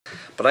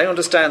But I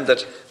understand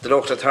that the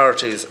local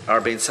authorities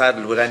are being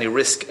saddled with any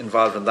risk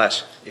involved in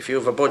that. If you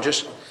have a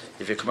budget,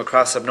 if you come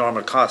across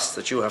abnormal costs,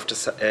 that you have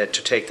to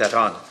take that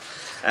on.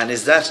 And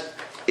is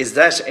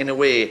that in a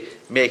way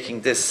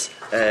making this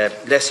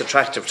less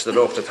attractive to the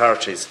local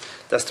authorities?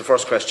 That's the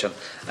first question.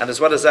 And as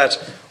well as that,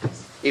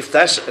 if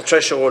that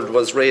threshold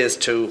was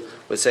raised to,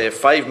 we'll say,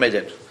 5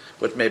 million,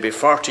 with maybe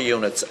 40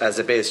 units as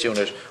a base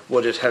unit,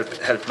 would it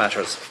help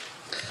matters?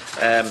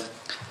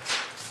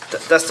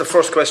 That's the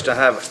first question I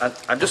have. And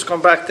I'm just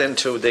going back then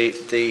to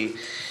the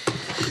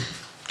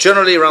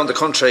generally around the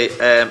country,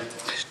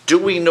 do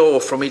we know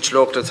from each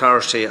local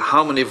authority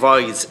how many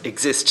voids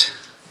exist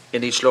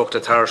in each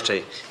local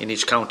authority, in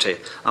each county,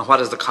 and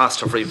what is the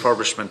cost of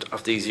refurbishment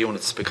of these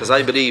units? Because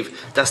I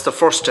believe that's the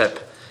first step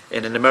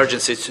in an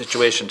emergency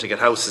situation to get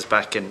houses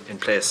back in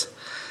place.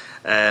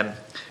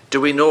 Do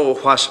we know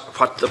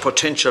what the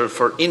potential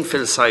for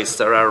infill sites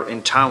there are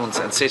in towns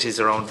and cities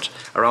around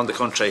the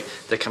country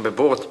that can be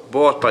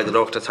bought by the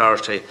local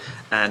authority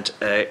and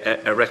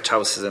erect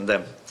houses in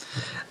them?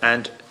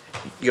 And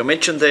you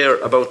mentioned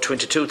there about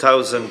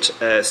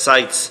 22,000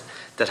 sites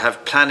that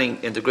have planning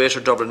in the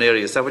Greater Dublin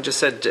area. Is that what you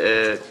said,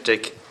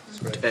 Dick?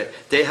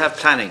 They have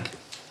planning,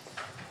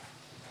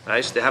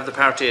 right? They have the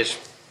Part 8.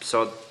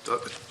 So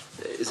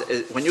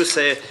when you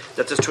say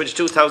that there's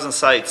 22,000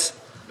 sites...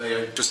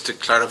 Just to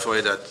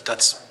clarify that,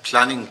 that's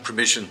planning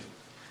permission.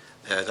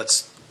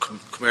 That's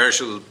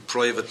commercial,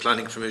 private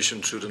planning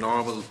permission through the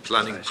normal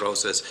planning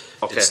process.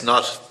 Okay. It's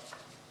not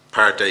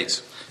Part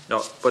 8.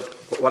 No, but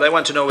what I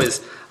want to know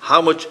is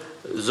how much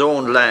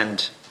zone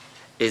land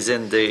is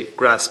in the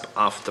grasp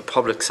of the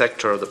public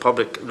sector, the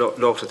public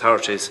local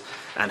authorities,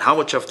 and how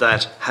much of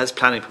that has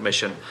planning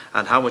permission,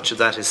 and how much of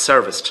that is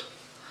serviced,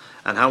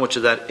 and how much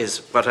of that is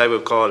what I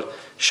would call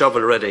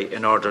shovel ready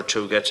in order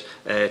to get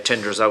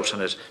tenders out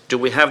on it. Do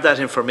we have that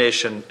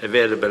information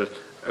available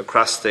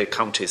across the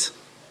counties,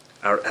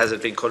 or has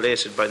it been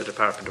collated by the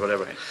department or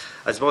whatever?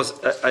 I suppose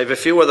I have a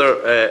few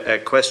other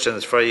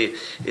questions for you.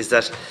 Is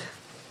that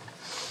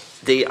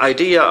the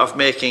idea of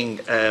making,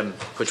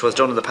 which was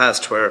done in the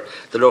past, where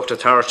the local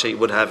authority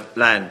would have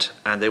land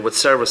and they would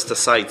service the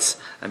sites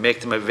and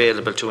make them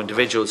available to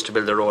individuals to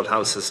build their own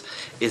houses,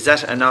 is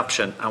that an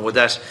option, and would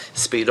that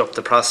speed up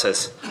the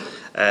process?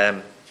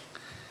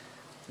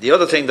 The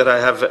other thing that I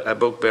have a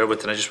bugbear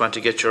with, and I just want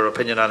to get your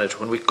opinion on it,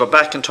 when we go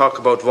back and talk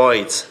about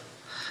voids,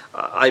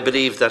 I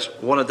believe that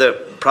one of the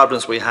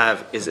problems we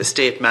have is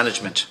estate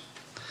management.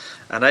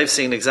 And I've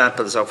seen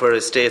examples of where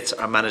estates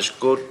are managed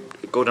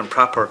good and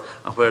proper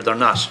and where they're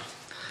not.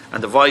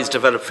 And the voids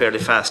develop fairly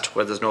fast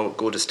where there's no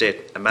good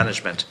estate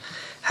management.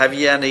 Have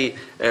you any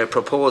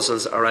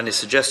proposals or any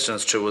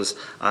suggestions to us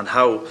on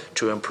how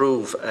to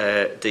improve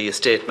the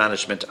estate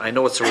management? I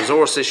know it's a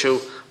resource issue,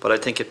 but I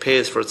think it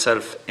pays for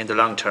itself in the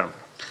long term.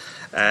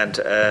 And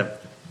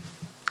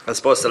I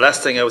suppose the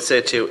last thing I would say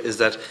to you is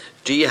that,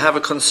 do you have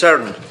a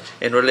concern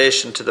in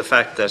relation to the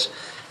fact that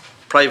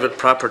private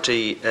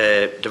property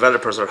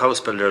developers or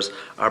house builders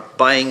are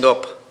buying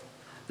up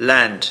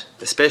land,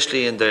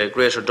 especially in the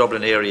Greater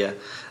Dublin area,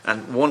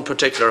 and one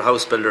particular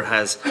house builder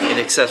has in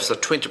excess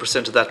of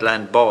 20% of that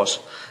land bought,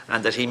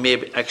 and that he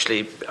may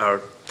actually,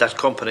 or that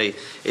company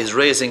is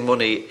raising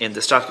money in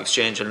the stock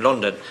exchange in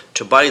London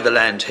to buy the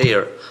land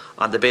here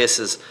on the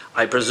basis,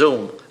 I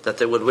presume, that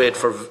they would wait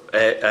for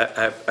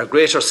a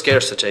greater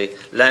scarcity,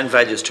 land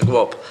values to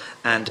go up.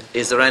 And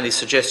is there any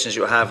suggestions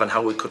you have on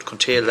how we could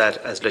curtail that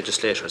as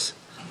legislators?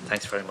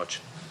 Thanks very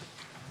much.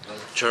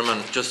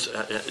 Chairman, just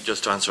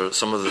to answer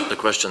some of the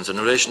questions in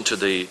relation to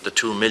the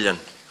 2 million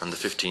and the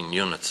 15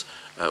 units,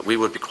 we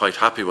would be quite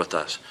happy with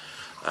that.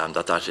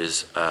 That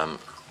is,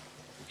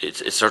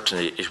 it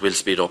certainly it will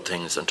speed up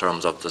things in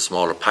terms of the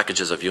smaller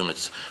packages of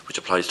units, which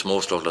applies to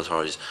most local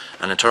authorities.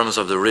 And in terms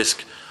of the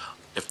risk,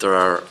 if there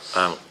are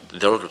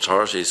the local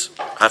authorities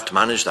have to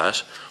manage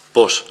that,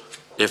 but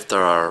if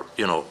there are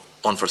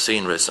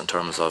unforeseen risks in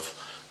terms of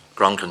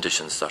ground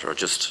conditions that are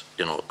just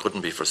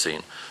couldn't be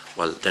foreseen,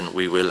 well, then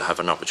we will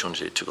have an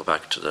opportunity to go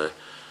back to the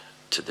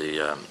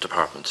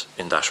department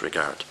in that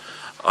regard.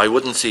 I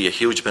wouldn't see a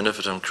huge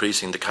benefit of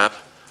increasing the cap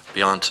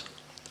beyond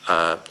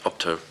up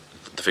to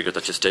the figure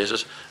that you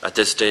stated at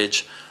this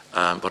stage,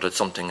 but it's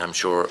something I'm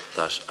sure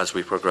that as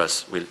we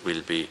progress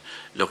we'll be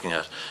looking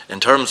at. In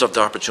terms of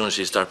the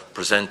opportunities that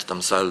present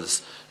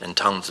themselves in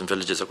towns and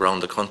villages around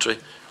the country,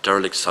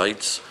 derelict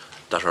sites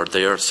that are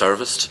there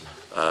serviced,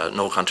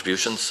 no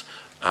contributions,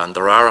 and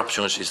there are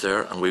opportunities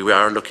there, and we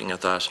are looking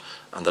at that,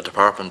 and the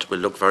department will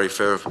look very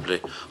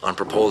favourably on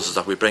proposals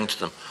that we bring to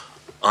them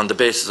on the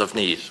basis of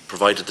need,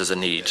 provided there's a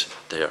need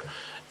there.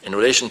 In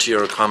relation to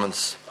your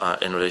comments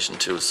in relation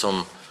to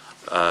some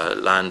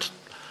land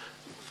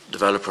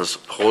developers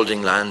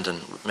holding land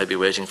and maybe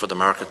waiting for the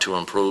market to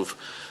improve,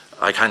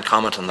 I can't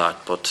comment on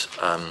that, but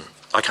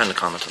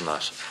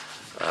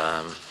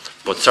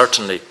but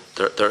certainly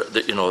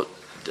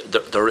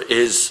there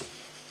is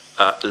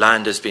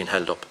land is being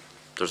held up.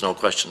 There's no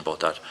question about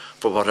that.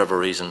 For whatever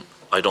reason,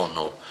 I don't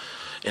know.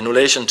 In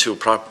relation to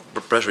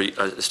better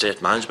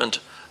estate management,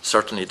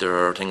 certainly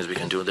there are things we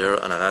can do there,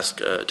 and I'll ask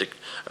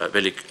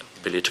Billy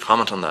Billy to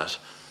comment on that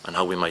and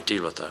how we might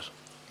deal with that.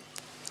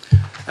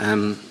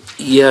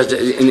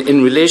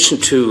 In relation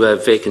to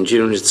vacant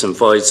units and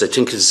voids, I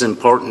think it is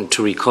important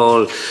to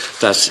recall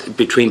that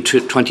between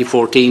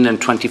 2014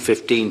 and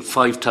 2015,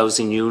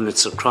 5,000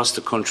 units across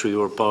the country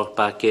were brought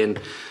back in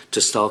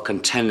to stock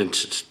and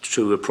tenanted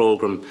through a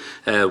programme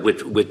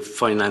with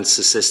finance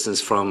assistance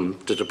from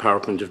the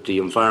Department of the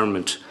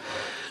Environment.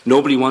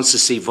 Nobody wants to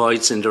see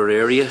voids in their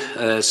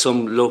area.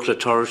 Some local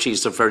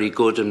authorities are very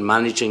good in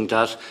managing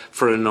that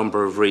for a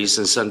number of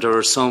reasons, and there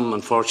are some,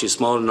 unfortunately,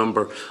 small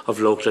number of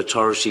local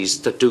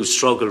authorities that do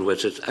struggle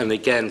with it, and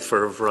again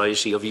for a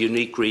variety of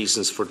unique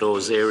reasons for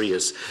those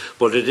areas.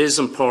 But it is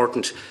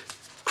important,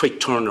 quick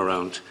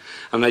turnaround.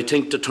 And I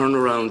think the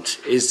turnaround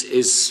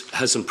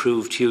has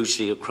improved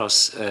hugely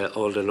across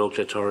all the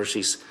local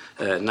authorities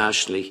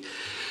nationally.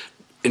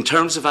 In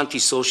terms of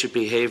antisocial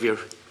behaviour,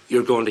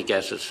 you're going to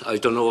get it. I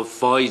don't know if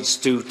voids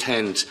do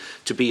tend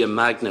to be a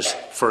magnet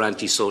for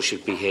antisocial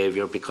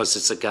behaviour because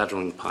it's a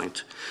gathering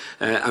point.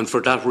 And for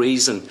that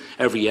reason,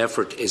 every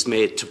effort is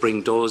made to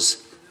bring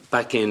those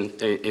back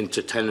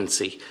into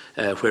tenancy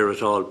where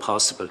at all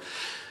possible.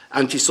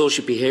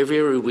 Antisocial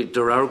behaviour,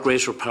 there are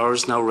greater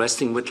powers now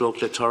resting with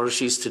local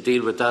authorities to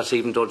deal with that,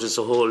 even though there's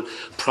a whole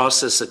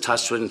process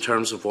attached to it in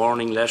terms of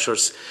warning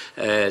letters,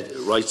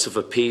 rights of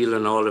appeal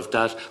and all of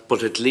that,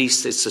 but at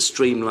least it's a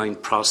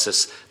streamlined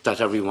process that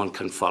everyone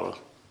can follow.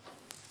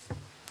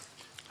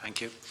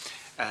 Thank you.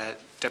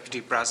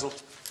 Deputy Brazel.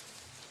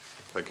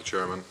 Thank you,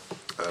 Chairman,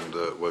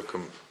 and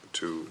welcome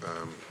to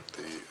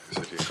the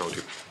City and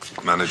County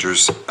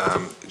Managers.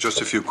 Just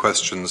a few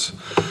questions.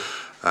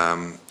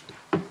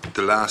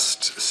 The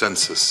last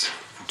census,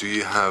 do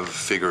you have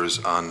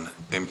figures on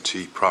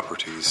empty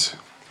properties?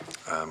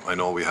 I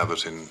know we have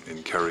it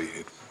in Kerry.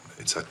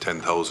 It's at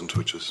 10,000,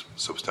 which is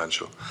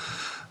substantial.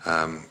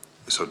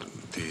 So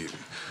the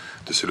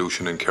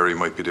solution in Kerry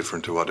might be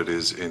different to what it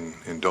is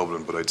in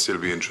Dublin, but I'd still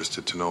be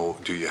interested to know,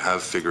 do you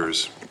have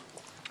figures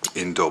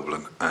in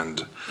Dublin?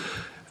 And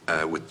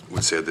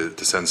with say,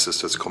 the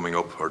census that's coming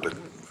up, or the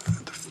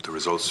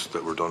results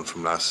that were done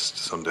from last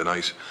Sunday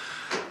night,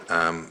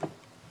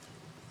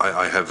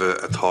 I have a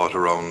thought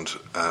around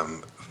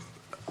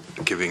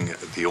giving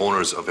the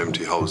owners of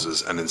empty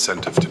houses an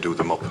incentive to do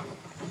them up.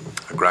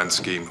 A grant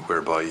scheme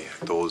whereby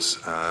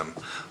those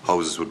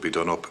houses would be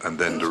done up, and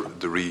then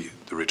the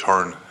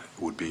return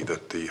would be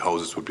that the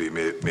houses would be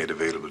made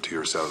available to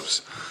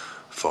yourselves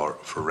for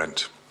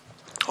rent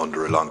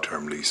under a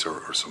long-term lease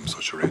or some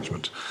such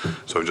arrangement.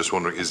 So I'm just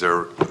wondering, is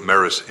there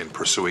merit in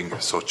pursuing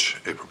such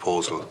a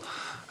proposal?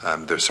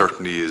 There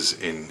certainly is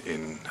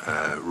in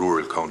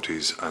rural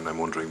counties, and I'm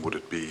wondering, would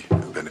it be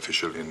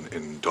beneficial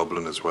in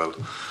Dublin as well?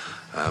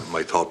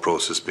 My thought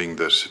process being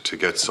that to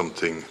get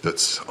something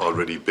that's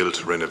already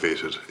built,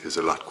 renovated, is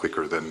a lot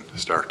quicker than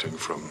starting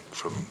from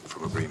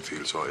a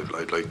greenfield. So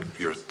I'd like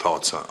your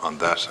thoughts on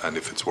that, and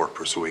if it's worth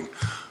pursuing,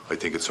 I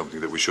think it's something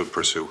that we should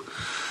pursue.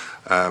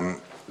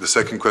 The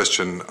second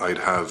question I'd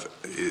have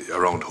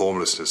around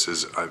homelessness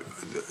is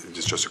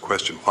it's just a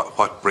question: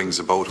 what brings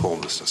about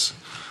homelessness?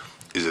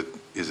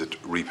 Is it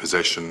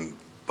repossession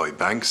by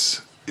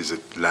banks? Is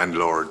it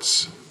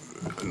landlords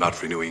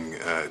not renewing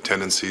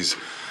tenancies?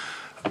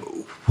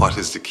 What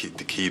is the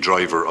key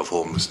driver of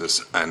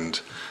homelessness?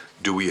 And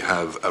do we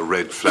have a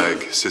red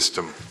flag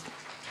system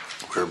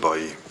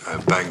whereby a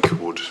bank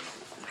would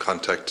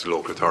contact the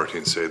local authority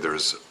and say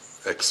there's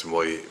X and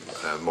Y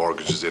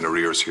mortgages in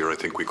arrears here, I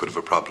think we could have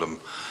a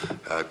problem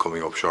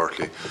coming up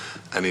shortly.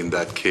 And in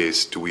that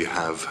case, do we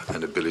have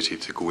an ability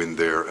to go in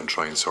there and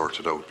try and sort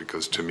it out?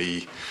 Because to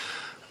me,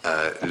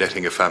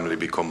 letting a family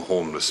become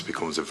homeless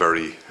becomes a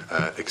very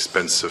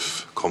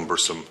expensive,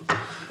 cumbersome,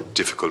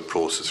 difficult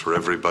process for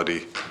everybody,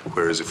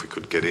 whereas if we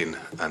could get in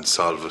and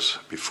solve it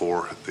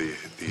before the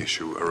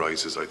issue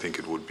arises, I think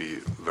it would be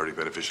very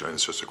beneficial. And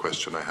it's just a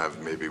question I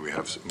have. Maybe we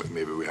have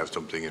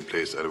something in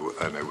place,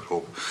 and I would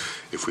hope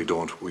if we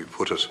don't, we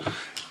put it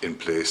in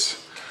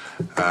place.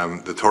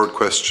 The third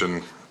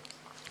question,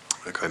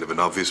 a kind of an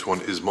obvious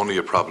one: is money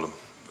a problem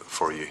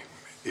for you?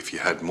 If you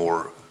had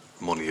more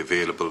money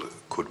available,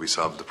 could we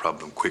solve the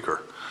problem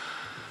quicker?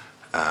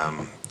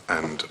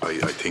 And I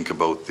think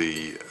about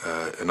the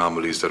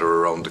anomalies that are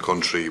around the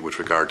country with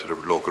regard to the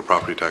local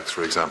property tax,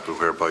 for example,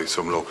 whereby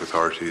some local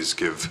authorities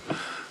give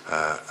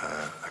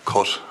a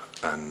cut,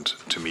 and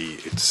to me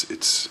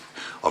it's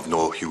of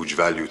no huge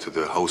value to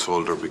the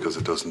householder because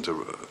it doesn't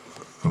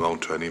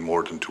amount to any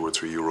more than €2 or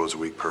 €3 a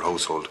week per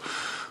household.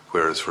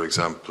 Whereas, for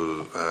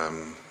example,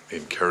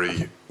 in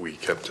Kerry, we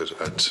kept it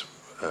at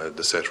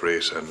the set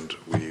rate, and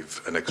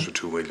we've an extra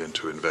 2 million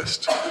to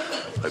invest.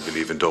 I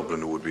believe in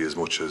Dublin it would be as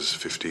much as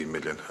 15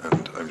 million,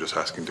 and I'm just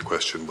asking the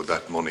question, would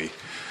that money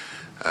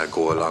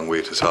go a long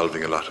way to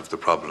solving a lot of the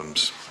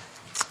problems?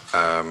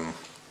 And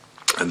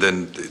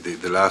then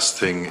the last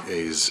thing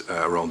is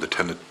around the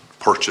tenant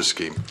purchase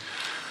scheme.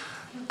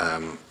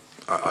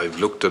 I've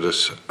looked at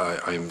it,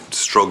 I'm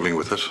struggling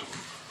with it.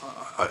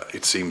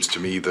 It seems to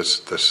me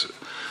that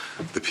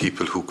the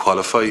people who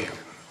qualify,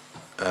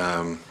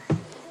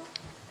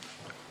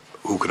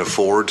 who can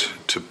afford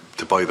to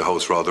to buy the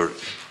house rather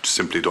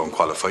simply don't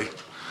qualify,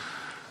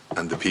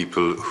 and the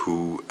people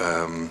who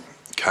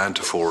can't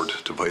afford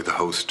to buy the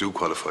house do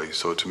qualify.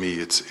 So to me,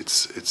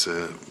 it's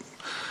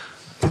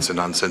a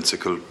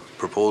nonsensical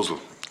proposal.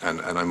 And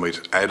I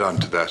might add on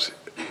to that: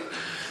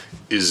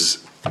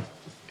 is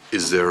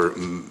there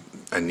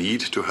a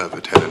need to have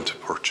a tenant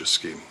purchase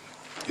scheme?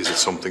 Is it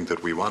something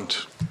that we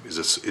want?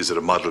 Is it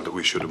a model that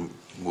we should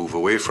move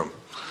away from?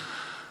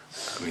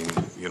 I mean,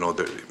 you know,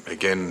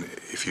 again,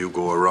 if you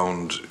go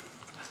around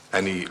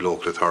any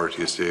local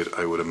authority estate,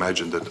 I would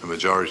imagine that the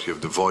majority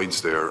of the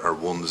voids there are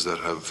ones that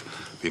have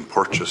been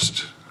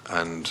purchased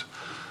and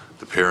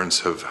the parents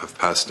have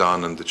passed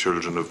on and the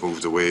children have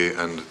moved away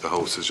and the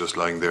house is just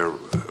lying there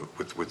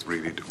with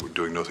really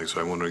doing nothing. So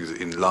I'm wondering,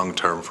 in long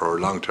term, for our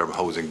long-term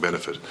housing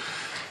benefit,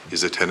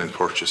 is a tenant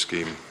purchase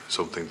scheme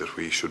something that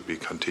we should be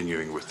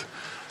continuing with?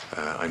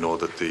 I know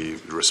that the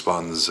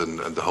Responds and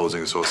the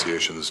housing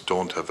associations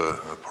don't have a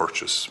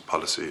purchase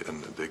policy,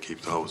 and they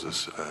keep the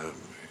houses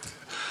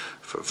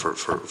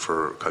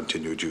for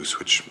continued use,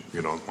 which,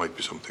 you know, might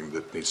be something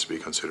that needs to be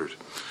considered.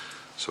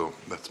 So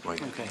that's my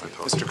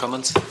thought. Mr.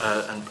 Cummins.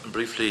 And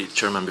briefly,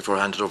 Chairman, before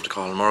I hand it over to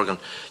Colin Morgan,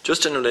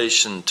 just in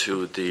relation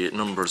to the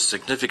numbers,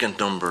 significant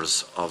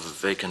numbers of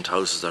vacant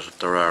houses that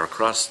there are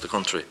across the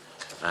country,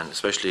 and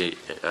especially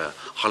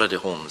holiday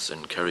homes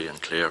in Kerry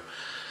and Clare.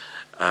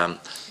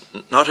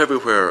 Not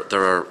everywhere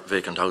there are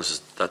vacant houses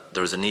that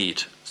there's a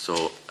need,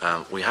 so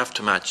we have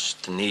to match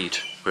the need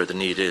where the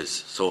need is.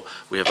 So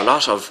we have a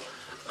lot of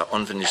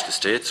unfinished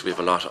estates, we have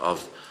a lot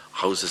of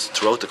houses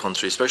throughout the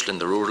country, especially in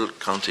the rural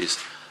counties,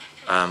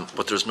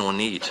 but there's no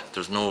need.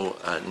 There's no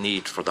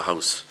need for the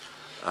house.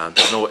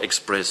 There's no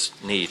express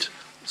need.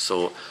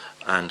 So,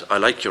 and I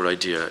like your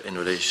idea in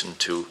relation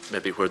to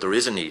maybe where there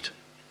is a need,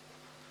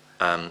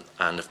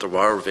 and if there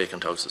were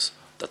vacant houses,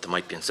 that they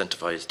might be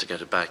incentivised to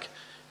get it back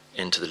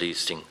into the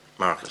leasing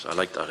market. I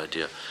like that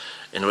idea.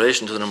 In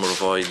relation to the number of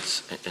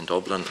voids in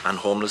Dublin and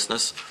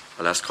homelessness,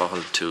 I'll ask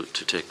Cathal to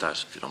take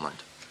that, if you don't mind.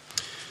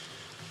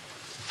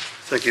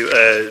 Thank you.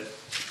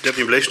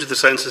 Deputy, in relation to the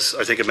census,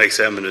 I think it makes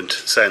eminent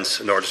sense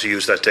in order to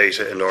use that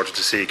data in order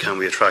to see can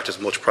we attract as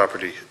much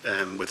property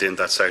within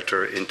that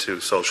sector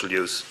into social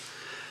use.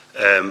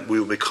 We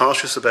will be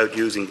cautious about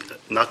using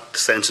not the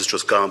census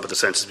just gone, but the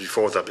census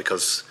before that,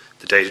 because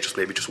the data just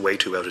may be just way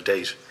too out of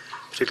date,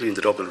 particularly in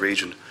the Dublin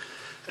region.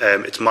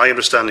 It's my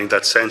understanding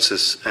that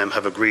Census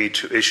have agreed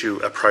to issue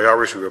a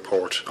priority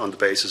report on the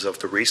basis of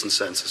the recent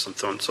census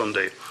on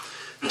Sunday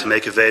to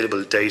make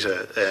available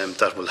data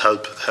that will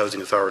help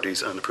housing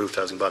authorities and approved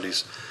housing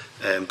bodies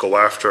go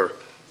after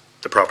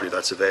the property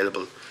that's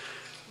available.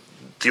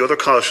 The other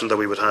caution that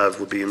we would have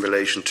would be in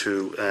relation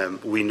to,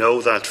 we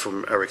know that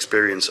from our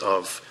experience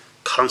of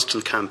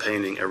constant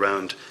campaigning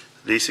around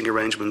leasing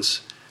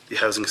arrangements, the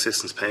housing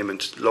assistance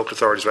payment, local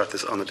authorities are at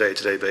this on a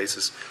day-to-day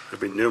basis. There have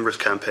been numerous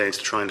campaigns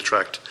to try and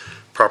attract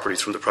properties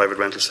from the private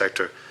rental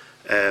sector.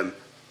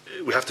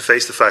 We have to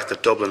face the fact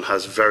that Dublin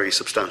has very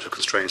substantial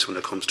constraints when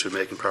it comes to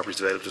making properties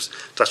available.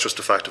 That's just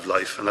a fact of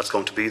life, and that's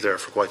going to be there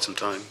for quite some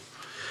time.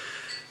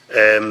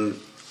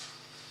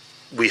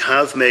 We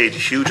have made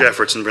huge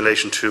efforts in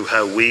relation to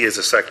how we as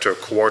a sector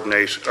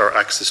coordinate our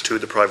access to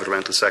the private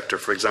rental sector.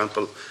 For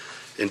example,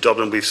 in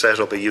Dublin we've set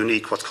up a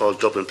unique what's called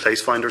Dublin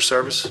Place Finder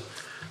service.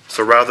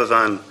 So rather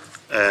than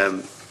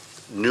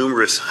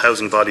numerous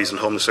housing bodies and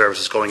homeless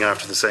services going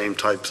after the same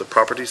types of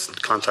properties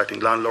and contacting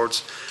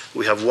landlords,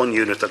 we have one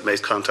unit that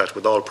makes contact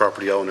with all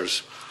property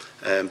owners.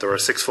 There are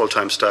 6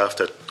 full-time staff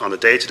that on a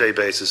day-to-day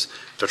basis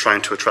they're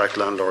trying to attract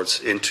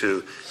landlords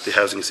into the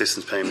housing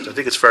assistance payment. I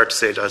think it's fair to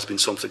say there has been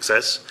some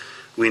success.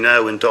 We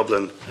now in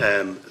Dublin,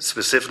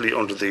 specifically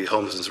under the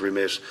homelessness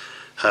remit,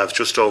 have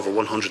just over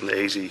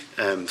 180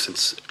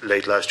 since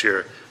late last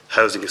year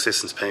housing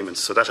assistance payments.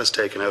 So that has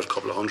taken out a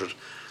couple of hundred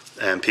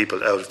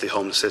people out of the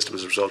homeless system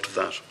as a result of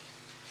that.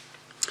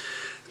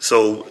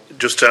 So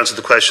just to answer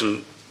the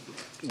question,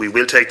 we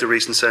will take the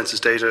recent census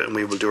data and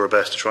we will do our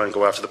best to try and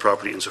go after the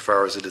property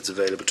insofar as it is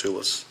available to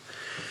us.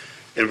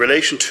 In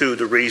relation to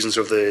the reasons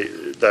of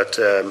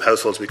that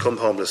households become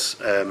homeless,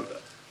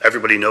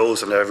 everybody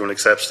knows and everyone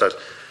accepts that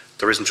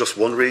there isn't just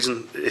one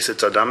reason. It's a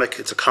dynamic,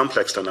 it's a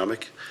complex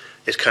dynamic.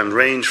 It can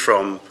range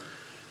from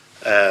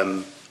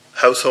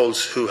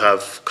households who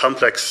have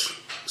complex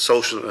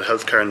social and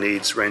healthcare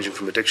needs ranging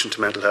from addiction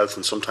to mental health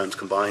and sometimes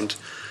combined,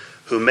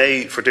 who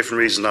may, for different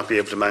reasons, not be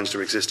able to manage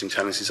their existing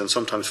tenancies and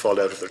sometimes fall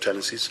out of their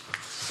tenancies.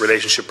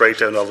 Relationship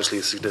breakdown obviously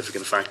is a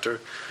significant factor.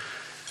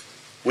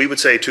 We would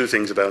say 2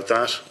 things about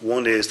that.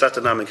 One is that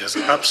dynamic has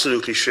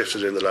absolutely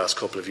shifted in the last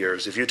couple of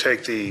years. If you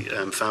take the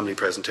family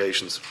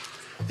presentations,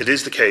 it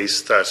is the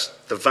case that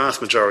the vast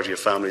majority of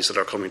families that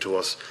are coming to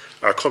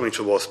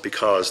us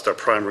because their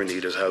primary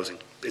need is housing.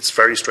 It's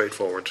very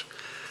straightforward.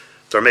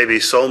 There may be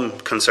some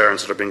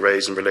concerns that are being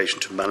raised in relation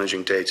to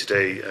managing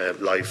day-to-day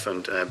life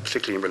and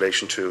particularly in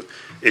relation to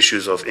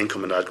issues of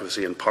income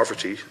inadequacy and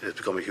poverty has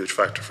become a huge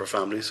factor for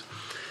families.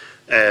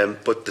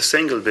 But the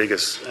single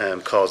biggest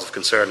cause of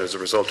concern as a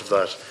result of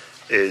that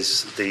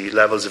is the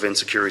levels of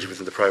insecurity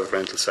within the private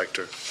rental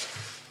sector.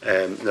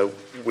 Now,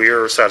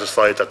 we're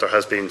satisfied that there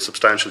has been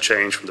substantial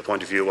change from the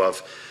point of view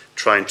of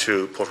trying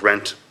to put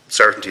rent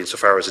certainty,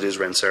 insofar as it is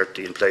rent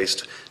certainty, in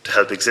place to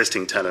help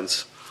existing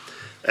tenants.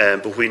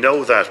 But we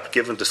know that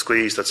given the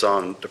squeeze that's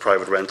on the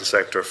private rental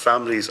sector,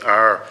 families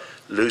are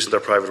losing their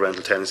private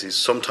rental tenancies,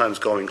 sometimes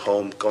going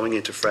home, going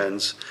into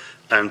friends,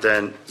 and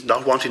then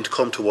not wanting to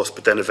come to us,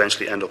 but then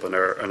eventually end up on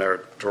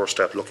our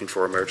doorstep looking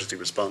for emergency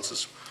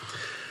responses.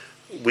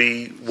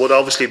 We would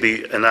obviously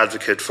be an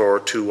advocate for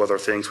two other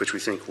things which we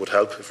think would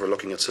help if we're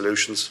looking at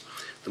solutions.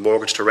 The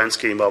mortgage to rent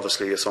scheme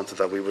obviously is something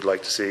that we would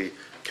like to see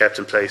kept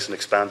in place and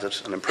expanded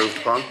and improved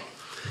upon.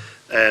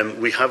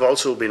 We have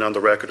also been on the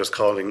record as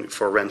calling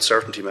for rent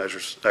certainty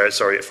measures,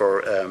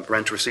 for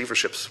rent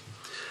receiverships.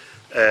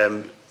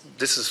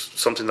 This is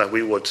something that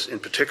we would in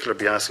particular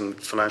be asking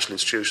financial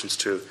institutions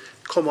to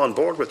come on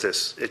board with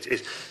this.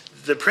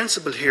 The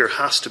principle here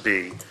has to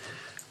be,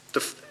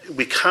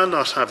 we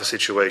cannot have a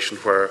situation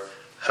where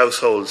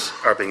households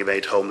are being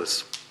made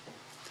homeless.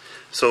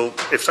 So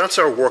if that's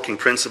our working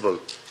principle,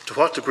 to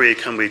what degree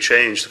can we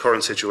change the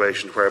current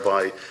situation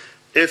whereby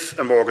if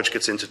a mortgage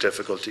gets into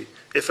difficulty,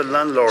 if a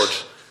landlord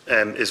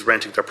is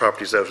renting their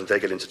properties out and they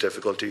get into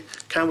difficulty,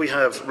 can we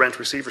have rent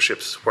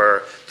receiverships where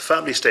the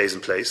family stays in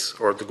place,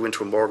 or they go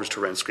into a mortgage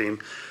to rent scheme,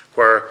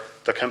 where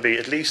there can be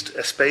at least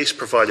a space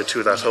provided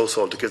to that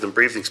household to give them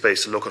breathing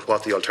space to look at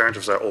what the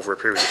alternatives are over a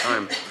period of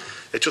time.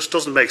 It just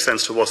doesn't make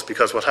sense to us,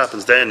 because what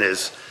happens then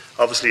is,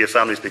 obviously if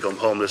families become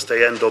homeless,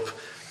 they end up,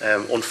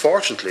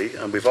 unfortunately,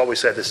 and we've always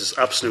said this is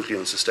absolutely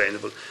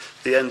unsustainable,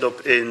 they end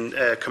up in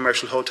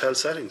commercial hotel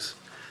settings,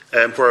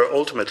 where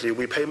ultimately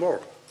we pay more.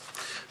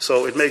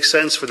 So it makes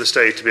sense for the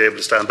state to be able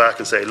to stand back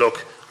and say, look,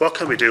 what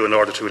can we do in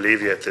order to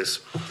alleviate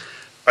this?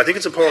 I think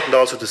it's important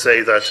also to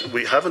say that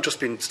we haven't just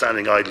been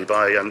standing idly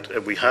by, and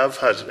we have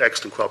had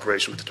excellent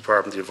cooperation with the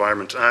Department of the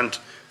Environment and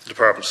the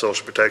Department of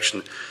Social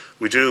Protection.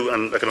 We do,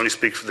 and I can only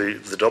speak for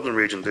the Dublin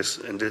region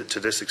to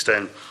this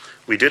extent,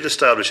 we did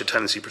establish a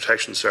tenancy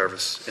protection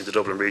service in the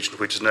Dublin region,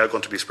 which is now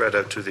going to be spread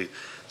out to the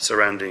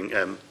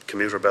surrounding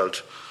commuter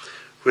belt,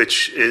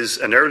 which is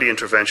an early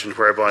intervention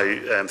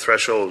whereby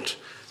Threshold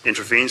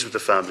intervenes with the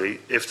family.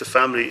 If the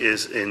family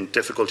is in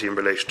difficulty in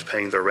relation to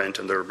paying their rent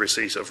and their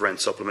receipt of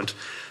rent supplement,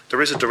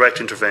 there is a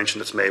direct intervention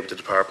that's made with the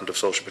Department of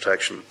Social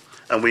Protection.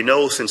 And we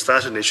know since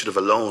that initiative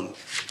alone,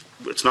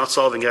 it's not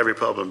solving every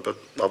problem, but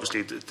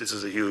obviously this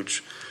is a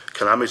huge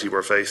calamity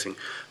we're facing.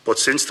 But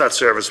since that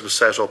service was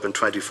set up in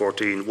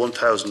 2014,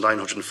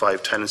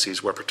 1,905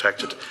 tenancies were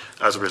protected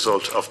as a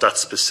result of that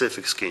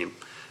specific scheme.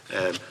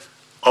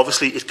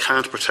 Obviously, it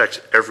can't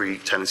protect every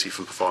tenancy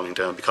from falling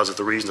down because of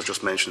the reasons I've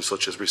just mentioned,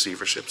 such as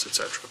receiverships,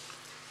 etc.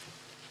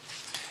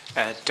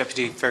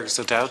 Deputy Fergus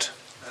O'Dowd.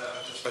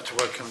 I'd just like to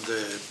welcome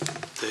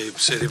the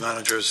City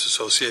Managers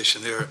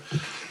Association here,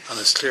 and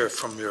it's clear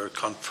from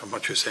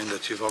what you're saying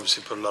that you've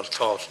obviously put a lot of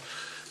thought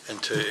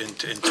into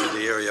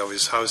the area of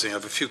his housing. I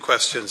have a few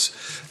questions.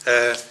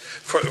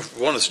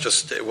 One is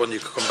just one you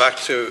could come back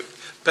to.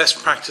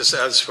 Best practice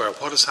elsewhere.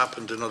 What has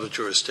happened in other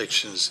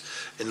jurisdictions,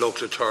 in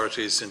local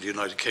authorities in the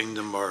United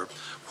Kingdom or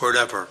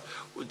wherever?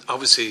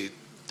 Obviously,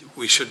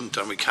 we shouldn't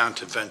and we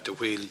can't invent the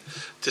wheel.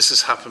 This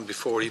has happened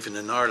before, even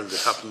in Ireland.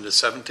 It happened in the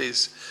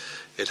 70s.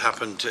 It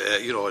happened,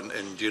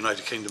 in the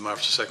United Kingdom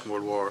after the Second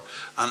World War.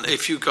 And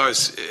if you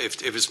guys,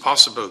 if it's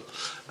possible,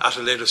 at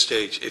a later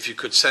stage, if you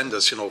could send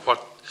us,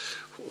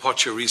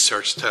 what your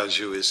research tells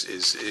you is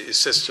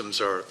systems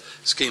or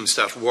schemes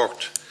that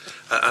worked.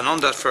 And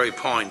on that very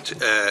point,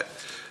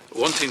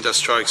 one thing that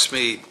strikes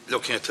me,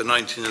 looking at the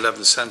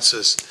 1911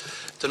 census,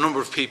 the number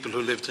of people who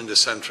lived in the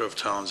centre of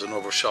towns and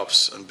over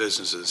shops and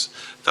businesses,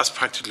 that's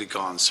practically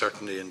gone,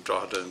 certainly in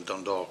Drogheda and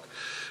Dundalk.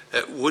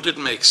 Would it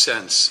make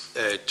sense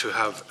to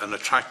have an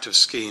attractive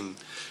scheme,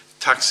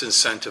 tax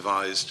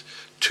incentivised,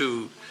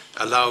 to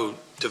allow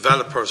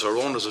developers or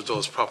owners of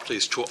those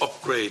properties to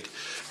upgrade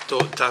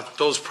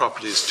those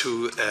properties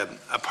to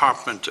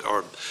apartment,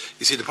 or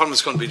you see, the problem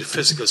is going to be the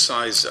physical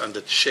size and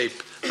the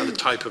shape and the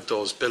type of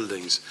those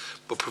buildings,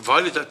 but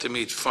provided that they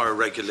meet fire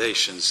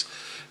regulations,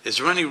 is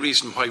there any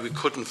reason why we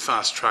couldn't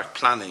fast track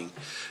planning,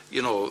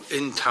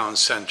 in town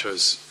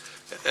centres,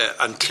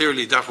 and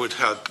clearly that would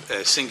help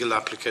single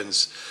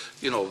applicants,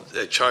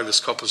 childless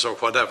couples or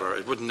whatever.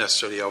 It wouldn't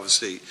necessarily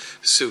obviously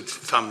suit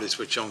families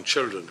with young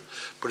children,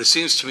 but it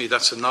seems to me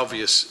that's an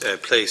obvious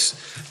place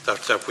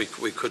that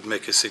we could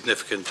make a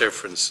significant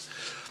difference.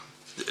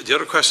 The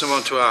other question I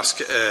want to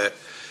ask,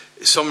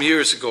 some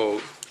years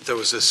ago there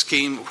was a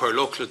scheme where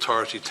local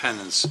authority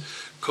tenants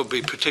could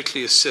be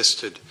particularly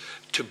assisted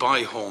to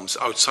buy homes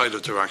outside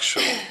of their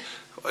actual,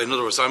 in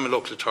other words, I'm a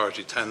local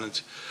authority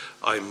tenant,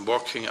 I'm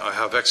working, I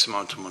have X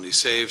amount of money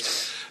saved,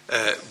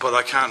 but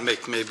I can't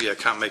make the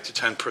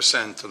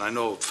 10%, and I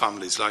know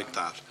families like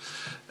that.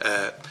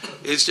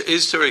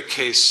 Is there a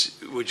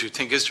case, would you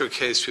think, is there a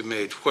case to be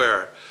made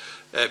where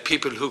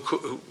people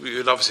who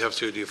you'd obviously have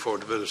to do the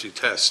affordability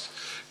test,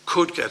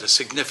 could get a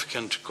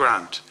significant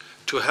grant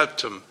to help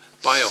them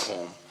buy a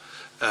home,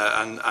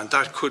 and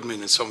that could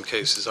mean in some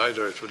cases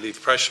either it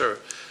relieve pressure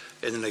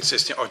in an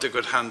existing, or they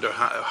could hand their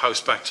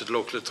house back to the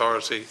local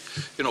authority,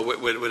 you know,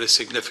 with a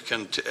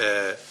significant,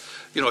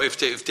 you know, if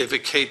they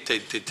vacate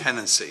the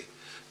tenancy.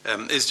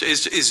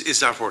 Is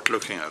that worth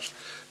looking at?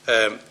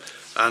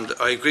 And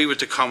I agree with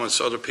the comments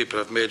other people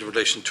have made in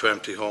relation to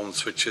empty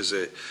homes, which is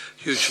a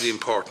hugely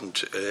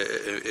important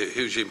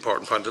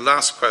point. The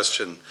last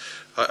question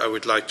I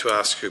would like to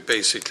ask you,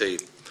 basically,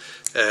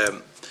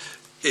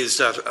 is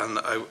that, and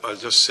I'll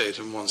just say it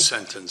in one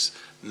sentence,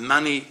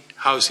 many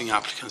housing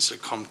applicants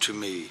that come to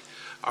me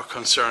are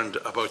concerned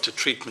about the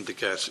treatment they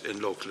get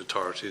in local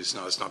authorities.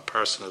 Now, it's not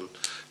personal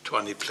to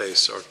any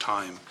place or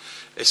time.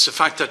 It's the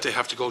fact that they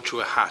have to go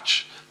through a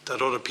hatch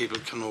that other people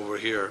can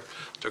overhear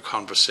their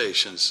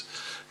conversations.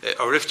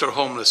 Or if they're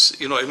homeless,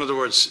 you know, in other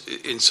words,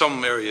 in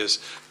some areas,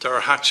 there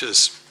are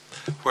hatches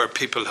where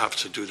people have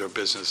to do their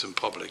business in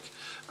public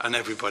and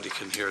everybody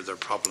can hear their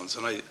problems.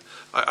 And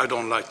I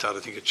don't like that. I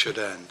think it should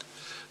end.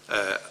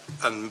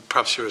 And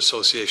perhaps your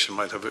association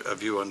might have a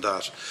view on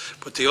that.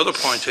 But the other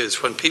point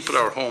is, when people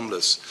are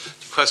homeless,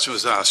 the question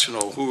was asked, you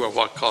know, who or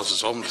what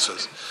causes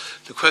homelessness?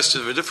 The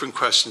question, a different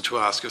question to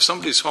ask, if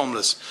somebody's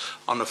homeless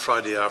on a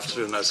Friday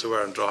afternoon, as they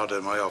were in Drogheda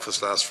in my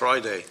office last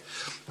Friday,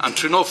 and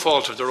through no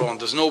fault of their own,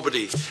 there's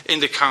nobody in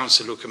the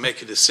council who can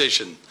make a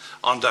decision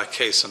on that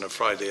case on a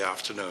Friday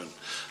afternoon,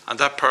 and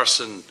that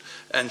person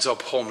ends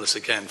up homeless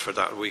again for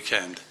that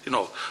weekend, you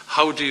know,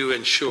 how do you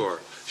ensure,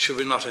 should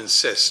we not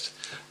insist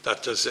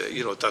that there's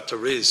that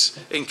there is,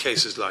 in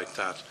cases like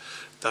that,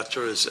 that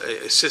there is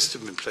a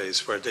system in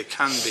place where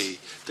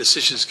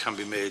decisions can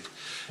be made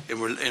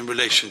in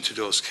relation to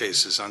those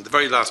cases. And the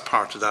very last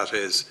part of that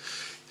is,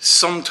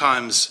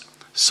 sometimes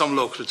some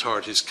local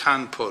authorities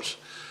can put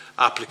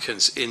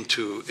applicants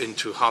into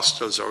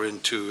hostels or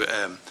into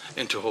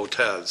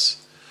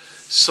hotels.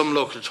 Some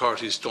local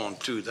authorities don't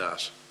do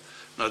that.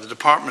 Now, the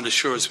department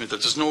assures me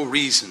that there's no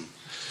reason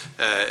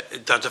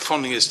that the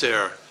funding is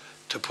there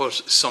to put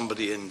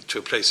somebody into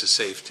a place of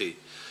safety,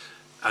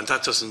 and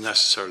that doesn't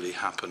necessarily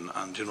happen.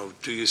 And, you know,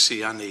 do you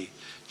see any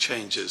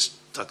changes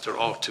that there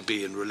ought to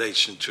be in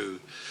relation to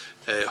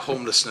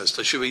homelessness?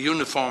 There should be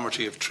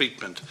uniformity of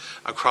treatment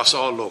across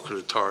all local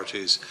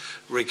authorities,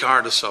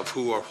 regardless of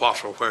who or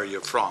what or where you're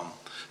from,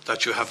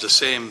 that you have the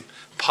same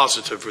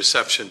positive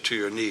reception to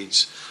your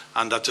needs,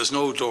 and that there's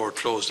no door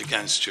closed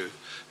against you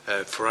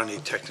for any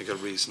technical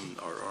reason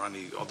or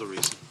any other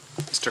reason.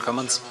 Mr.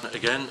 Cummins.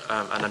 Again,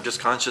 and I'm just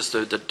conscious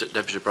that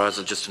Deputy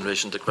Brazel, just in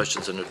relation to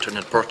questions on return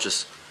and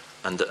purchase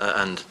and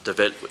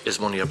the is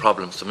money a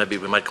problem, so maybe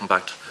we might come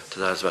back to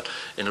that as well.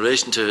 In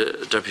relation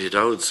to Deputy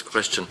Dowd's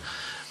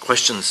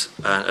questions,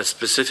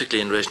 specifically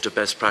in relation to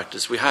best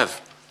practice, we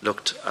have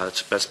looked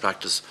at best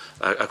practice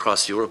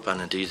across Europe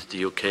and indeed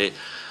the UK,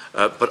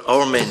 but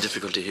our main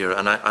difficulty here,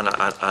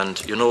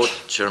 and you know,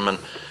 Chairman,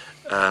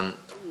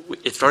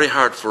 it's very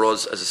hard for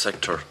us as a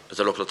sector, as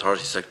a local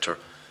authority sector,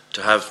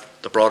 to have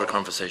the broader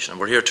conversation, and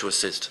we're here to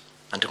assist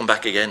and to come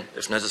back again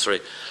if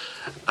necessary,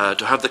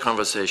 to have the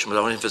conversation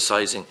without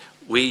emphasising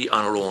we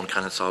on our own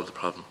cannot solve the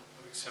problem.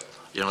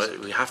 You know,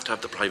 we have to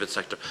have the private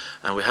sector,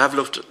 and we have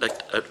looked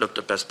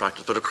at best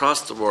practice, but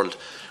across the world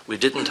we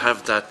didn't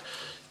have that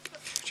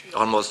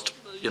almost,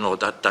 you know,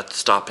 that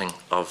stopping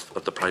of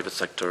the private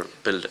sector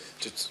building.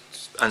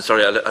 And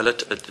sorry, I'll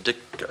let Dick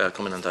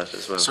come in on that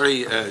as well.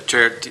 Sorry,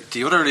 Chair.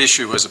 The other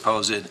issue, I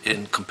suppose,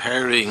 in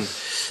comparing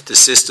the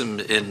system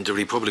in the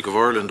Republic of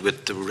Ireland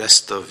with the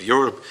rest of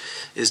Europe,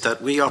 is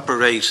that we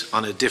operate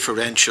on a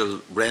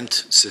differential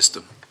rent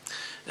system,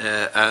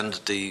 and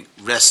the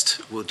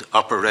rest would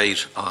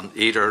operate on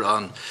either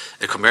on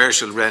a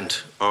commercial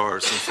rent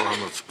or some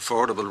form of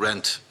affordable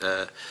rent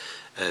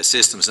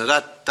systems.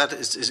 Now that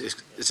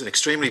is an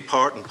extremely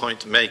important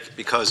point to make,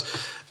 because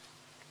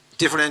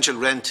differential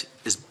rent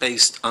is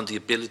based on the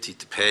ability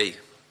to pay.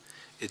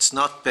 It's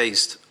not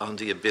based on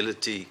the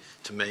ability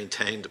to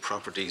maintain the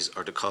properties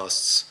or the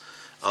costs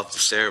of the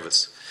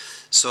service.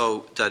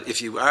 So that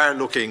if you are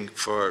looking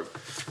for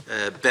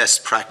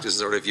best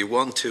practices, or if you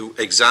want to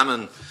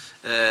examine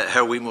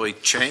how we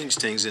might change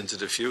things into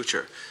the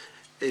future,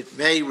 it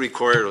may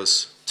require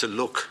us to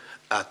look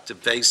at the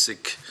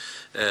basic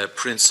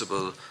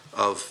principle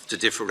of the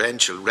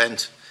differential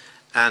rent,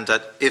 and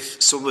that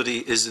if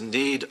somebody is in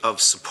need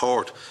of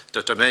support,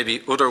 that there may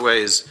be other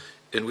ways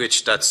in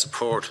which that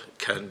support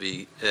can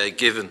be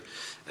given,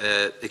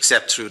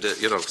 except through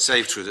the,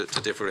 saved through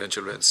the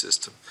differential rent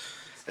system.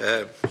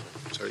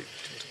 Sorry.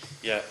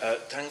 Yeah,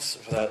 thanks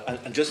for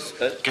that. And just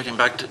getting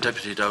back to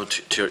Deputy Dowd,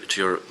 to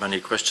your many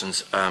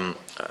questions, and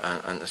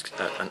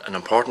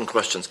important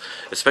questions,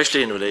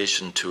 especially in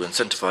relation to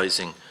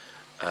incentivising,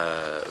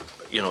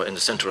 in the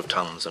centre of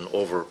towns and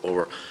over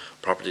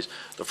properties.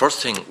 The first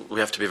thing,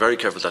 we have to be very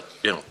careful that,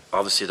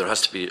 obviously there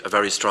has to be a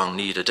very strong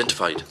need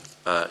identified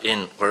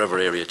in wherever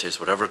area it is,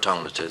 whatever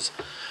town it is.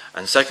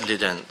 And secondly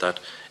then,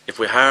 that if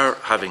we are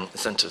having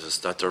incentives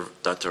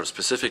that they're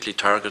specifically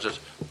targeted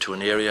to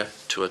an area,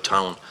 to a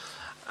town,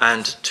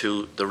 and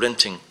to the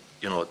renting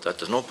that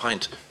there's no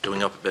point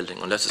doing up a building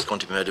unless it's going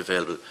to be made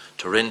available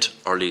to rent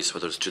or lease,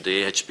 whether it's to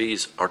the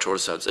AHBs or to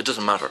ourselves. It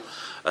doesn't matter.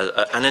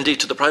 And indeed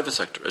to the private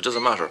sector. It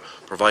doesn't matter,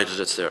 provided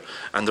it's there.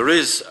 And there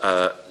is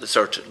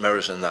certain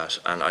merit in that,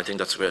 and I think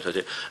that's a great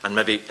idea. And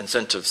maybe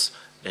incentives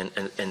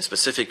in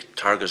specific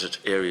targeted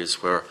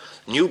areas where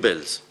new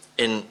builds,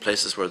 in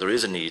places where there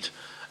is a need,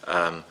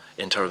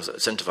 in terms of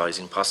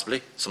incentivising,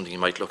 possibly, something you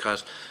might look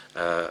at.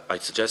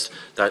 I'd suggest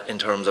that in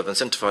terms of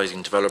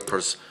incentivising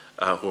developers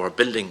who are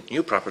building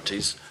new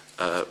properties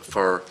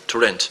to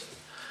rent.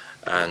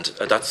 And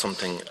that's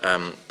something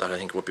that I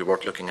think would be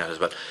worth looking at as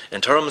well.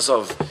 In terms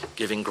of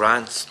giving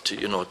grants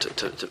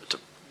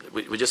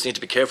we just need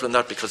to be careful in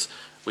that, because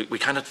we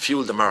cannot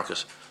fuel the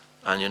market.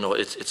 And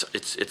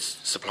it's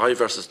supply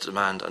versus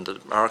demand, and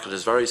the market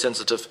is very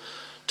sensitive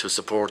to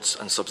supports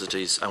and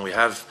subsidies, and we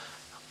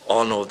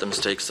all know the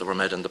mistakes that were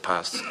made in the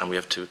past, and we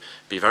have to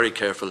be very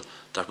careful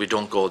that we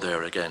don't go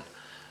there again.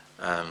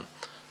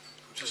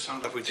 Just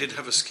on that, we did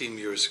have a scheme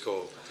years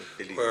ago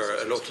where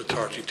a local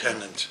authority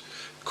tenant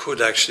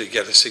could actually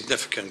get a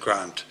significant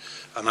grant,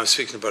 and I'm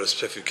speaking about a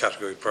specific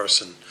category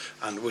person,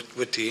 and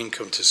with the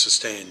income to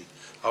sustain,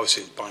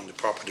 obviously buying the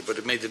property, but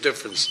it made the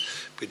difference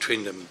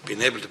between them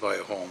being able to buy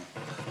a home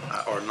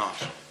or not.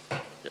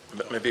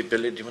 Maybe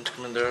Billy, do you want to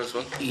come in there as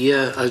well?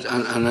 Yeah,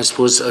 and I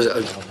suppose,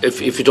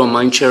 if you don't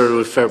mind, Chair, I'll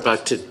refer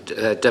back to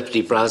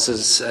Deputy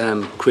Braz's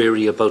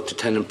query about the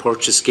tenant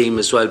purchase scheme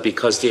as well,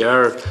 because they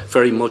are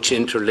very much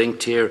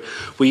interlinked here.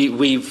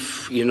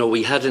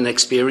 We had an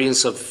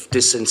experience of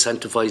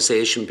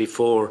disincentivisation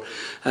before,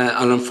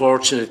 and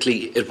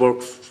unfortunately, it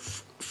worked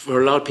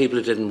for a lot of people.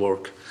 It didn't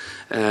work,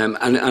 and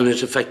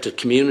it affected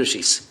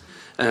communities.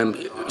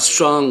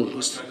 Strong. I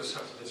just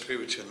have to disagree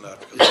with you on that,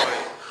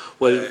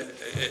 because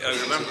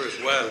I remember it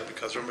well,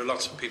 because I remember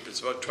lots of people.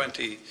 It's about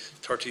 20,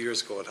 30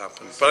 years ago it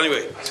happened. But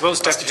anyway, I suppose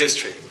that's the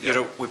history.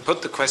 We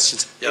put the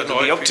questions. Yeah,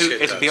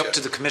 it'll be up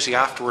to the committee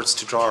afterwards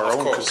to draw our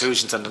own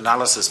conclusions and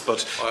analysis.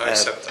 But I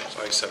accept that.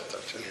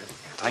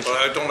 Yeah. But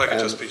I don't like it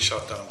just being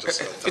shot down.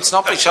 It's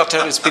not being shot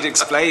down. It's been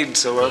explained.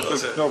 So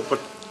no, but.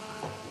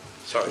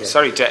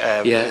 Sorry.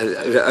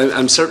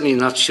 I'm certainly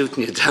not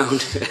shooting you down,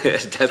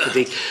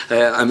 Deputy.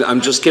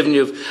 I'm just giving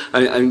you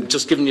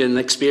an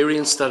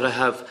experience that I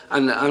have,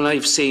 and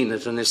I've seen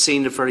it, and I've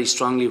seen it very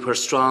strongly, where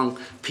strong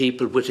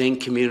people within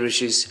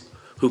communities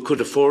who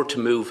could afford to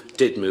move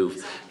did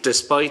move,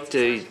 despite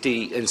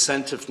the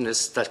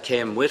incentiveness that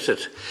came with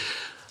it.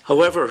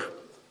 However,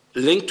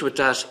 linked with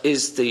that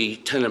is the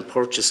tenant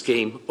purchase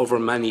scheme over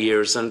many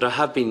years, and there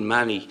have been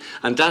many,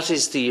 and that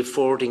is the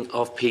affording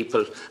of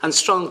people, and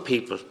strong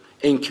people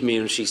in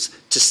communities,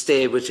 to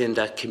stay within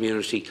that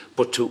community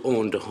but to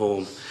own the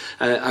home.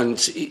 And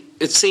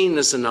it's seen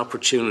as an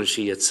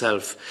opportunity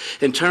itself.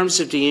 In terms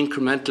of the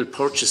incremental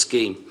purchase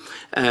scheme,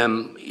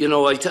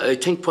 I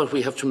think what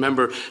we have to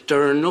remember,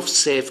 there are enough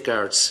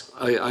safeguards,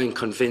 I'm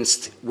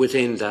convinced,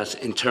 within that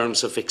in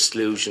terms of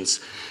exclusions.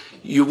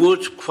 You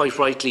would quite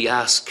rightly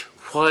ask,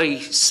 why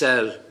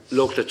sell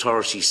local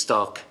authority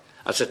stock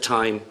at a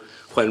time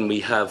when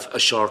we have a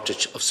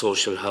shortage of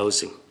social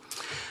housing?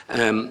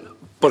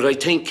 But I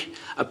think,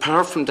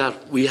 apart from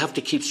that, we have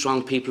to keep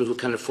strong people who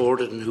can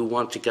afford it and who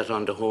want to get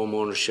on to home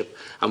ownership,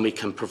 and we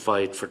can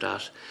provide for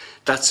that.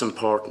 That's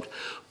important.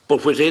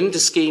 But within the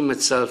scheme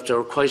itself, there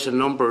are quite a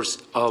number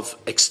of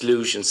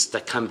exclusions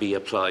that can be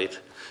applied.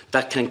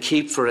 That can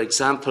keep, for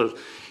example,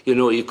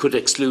 you could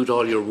exclude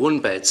all your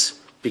one beds,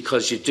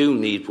 because you do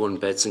need one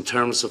beds. In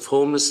terms of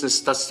homelessness,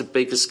 that's the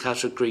biggest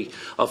category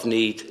of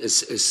need,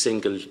 is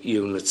single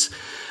units.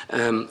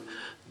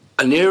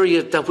 An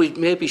area that we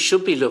maybe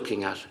should be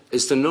looking at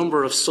is the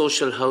number of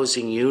social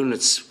housing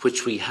units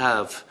which we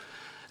have,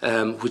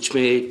 which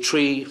may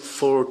 2,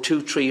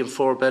 3 and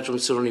 4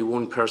 bedrooms, so only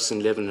one person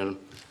living in them,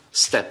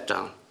 step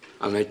down.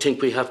 And I think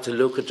we have to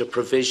look at the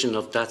provision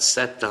of that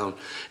step down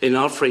in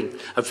offering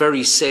a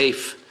very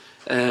safe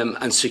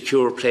and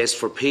secure place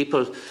for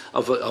people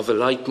of a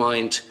like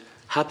mind,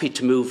 happy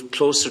to move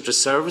closer to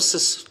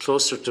services,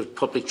 closer to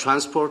public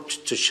transport,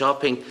 to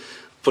shopping,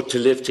 but to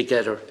live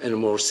together in a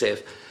more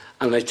safe.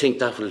 And I think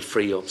that will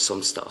free up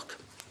some stock.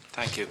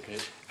 Thank you.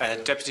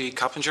 Deputy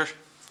Coppinger.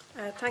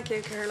 Thank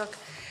you, Kerlock.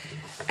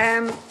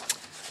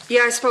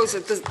 I suppose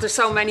there's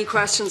so many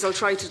questions. I'll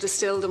try to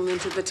distill them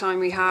into the time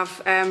we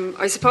have.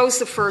 I suppose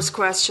the first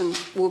question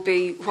will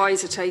be, why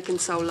is it taking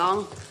so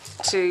long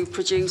to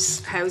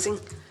produce housing,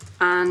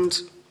 and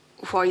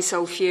why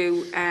so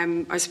few?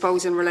 I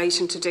suppose in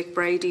relation to Dick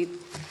Brady,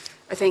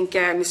 I think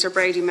Mr.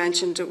 Brady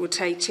mentioned it would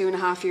take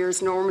 2.5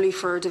 years normally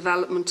for a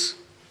development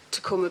to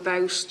come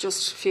about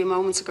just a few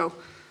moments ago.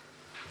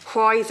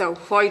 Why, though?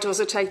 Why does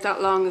it take that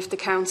long if the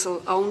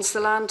council owns the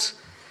land?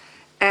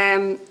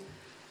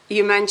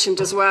 You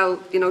mentioned as well,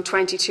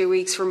 22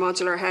 weeks for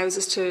modular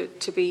houses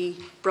to be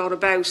brought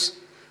about.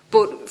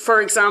 But, for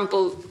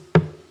example,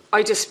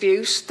 I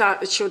dispute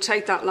that it should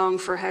take that long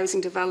for housing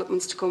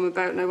developments to come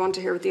about, and I want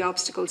to hear what the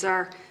obstacles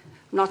are.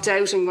 I'm not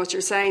doubting what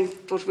you're saying,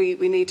 but we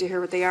need to hear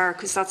what they are,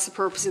 because that's the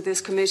purpose of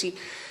this committee.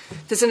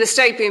 There's an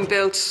estate being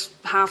built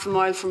half a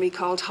mile from me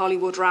called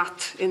Hollywood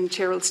Rath in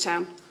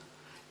Tyrrellstown,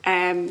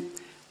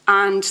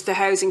 and the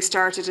housing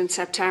started in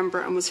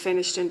September and was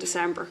finished in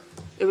December.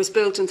 It was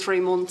built in 3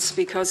 months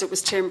because it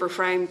was timber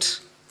framed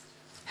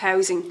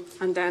housing,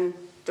 and then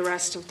the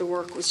rest of the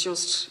work was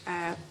just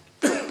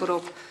put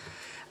up.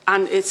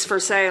 And it's for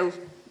sale,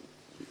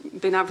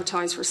 been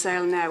advertised for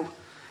sale now.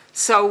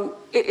 So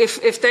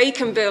if they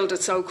can build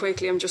it so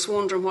quickly, I'm just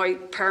wondering why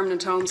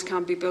permanent homes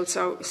can't be built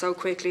so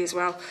quickly as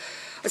well.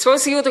 I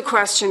suppose the other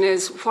question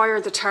is, why are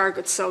the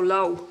targets so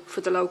low for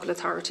the local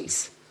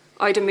authorities?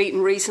 I had a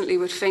meeting recently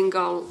with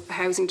Fingal, a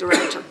housing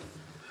director,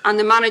 and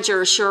the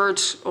manager assured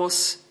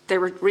us they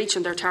were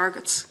reaching their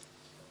targets.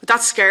 But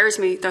that scares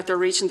me, that they're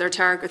reaching their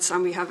targets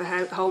and we have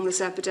a homeless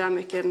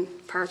epidemic in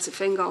parts of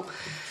Fingal.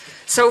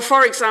 So,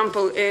 for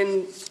example,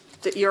 in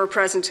your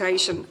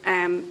presentation,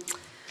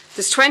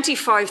 there's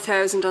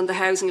 25,000 on the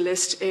housing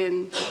list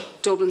in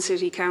Dublin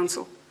City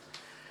Council,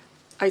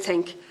 I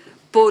think.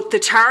 But the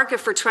target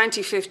for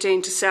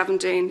 2015 to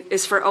 17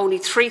 is for only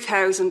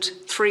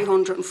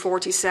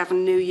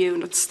 3,347 new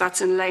units.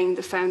 That's in laying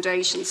the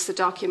foundations, the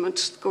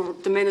document,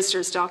 the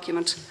Minister's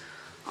document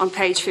on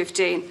page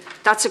 15.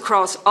 That's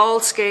across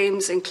all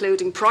schemes,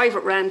 including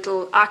private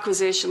rental,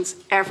 acquisitions,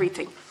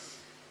 everything.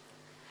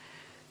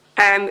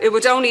 It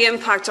would only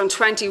impact on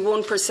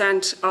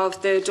 21%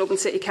 of the Dublin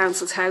City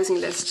Council's housing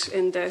list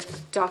in the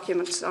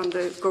document on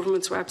the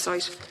government's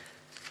website.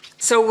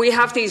 So we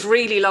have these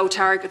really low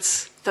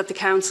targets that the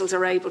councils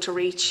are able to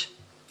reach,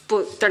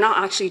 but they're not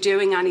actually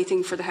doing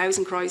anything for the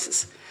housing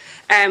crisis.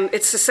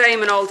 It's the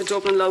same in all the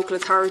Dublin local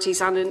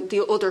authorities and in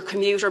the other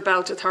commuter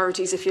belt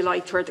authorities, if you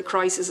like, where the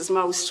crisis is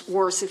most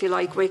worse, if you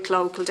like,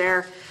 Wicklow,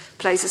 Kildare,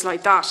 places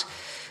like that.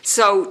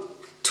 So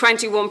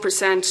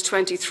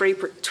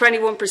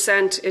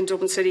 21% in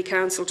Dublin City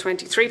Council,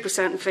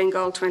 23% in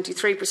Fingal,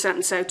 23%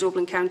 in South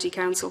Dublin County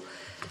Council.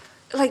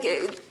 Like,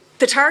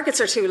 the targets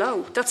are too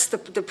low. That's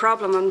the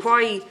problem. And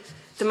why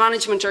the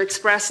management are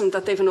expressing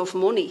that they've enough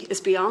money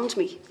is beyond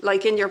me.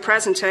 Like in your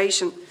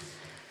presentation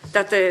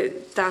that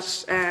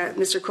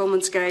Mr.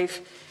 Cummins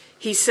gave,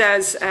 he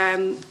says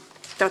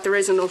that there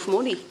is enough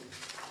money.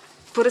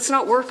 But it's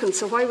not working,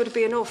 so why would it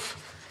be enough?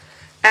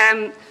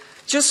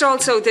 Just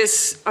also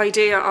this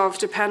idea of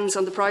depends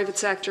on the private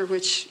sector,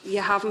 which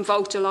you have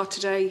invoked a lot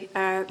today,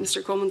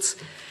 Mr. Cummins,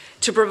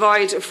 to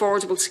provide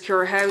affordable,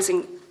 secure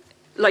housing.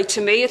 Like,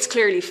 to me, it's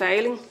clearly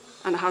failing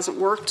and it hasn't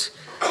worked.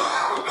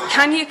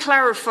 Can you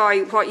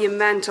clarify what you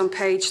meant on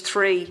page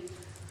 3?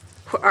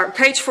 Or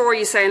page 4,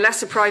 you say,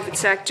 unless the private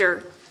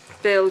sector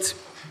builds,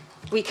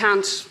 we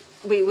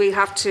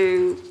have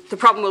to, the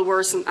problem will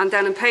worsen. And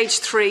then on page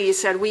 3, you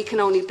said we can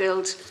only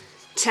build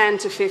 10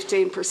 to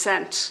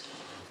 15%.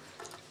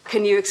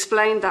 Can you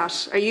explain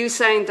that? Are you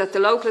saying that the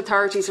local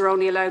authorities are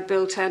only allowed to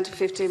build 10 to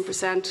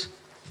 15%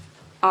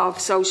 of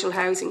social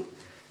housing?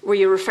 Were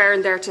you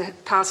referring there to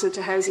passing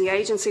to housing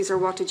agencies, or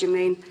what did you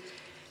mean?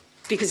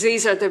 Because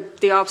these are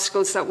the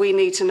obstacles that we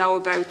need to know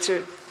about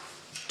to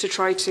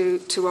try to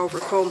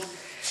overcome.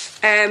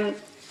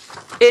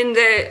 In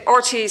the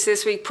RT's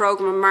This Week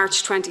programme on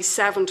March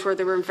 27th, where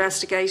they were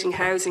investigating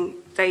housing,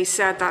 they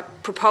said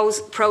that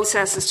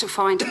processes to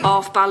find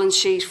off-balance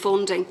sheet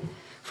funding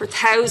for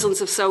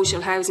thousands of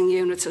social housing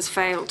units has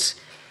failed.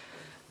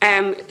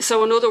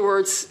 So in other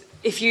words,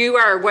 if you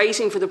are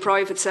waiting for the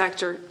private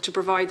sector to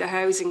provide the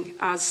housing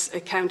as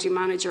a county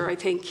manager, I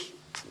think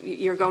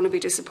you're going to be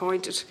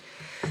disappointed.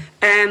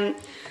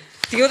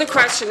 The other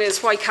question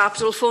is why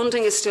capital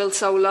funding is still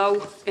so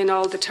low in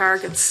all the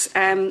targets.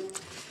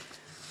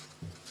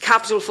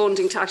 Capital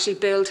funding to actually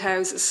build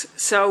houses.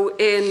 So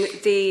in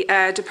the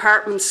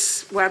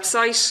department's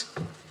website,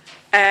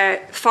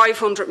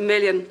 500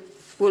 million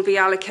will be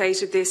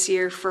allocated this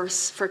year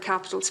for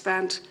capital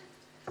spend.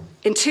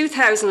 In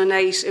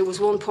 2008, it was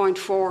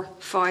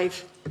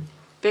 1.45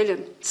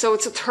 billion. So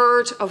it's a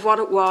third of what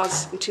it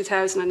was in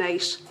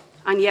 2008.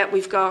 And yet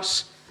we've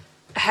got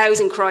a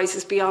housing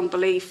crisis beyond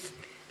belief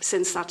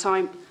since that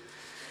time.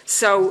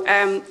 So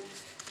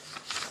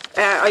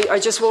I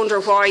just wonder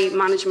why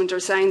management are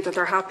saying that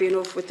they're happy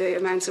enough with the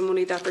amounts of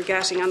money that they're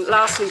getting. And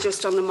lastly,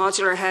 just on the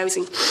modular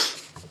housing,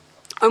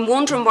 I'm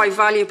wondering why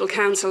valuable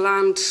council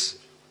land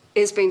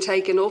is being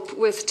taken up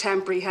with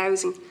temporary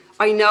housing.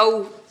 I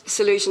know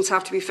solutions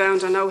have to be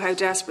found. I know how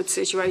desperate the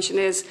situation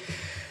is.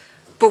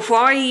 But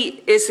why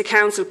is the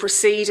council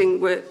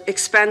proceeding with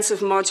expensive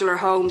modular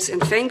homes in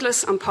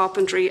Finglas and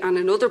Poppendry and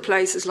in other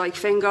places like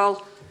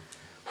Fingal,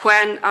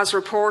 when, as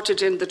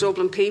reported in the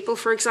Dublin People,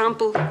 for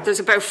example, there's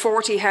about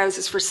 40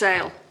 houses for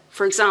sale,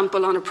 for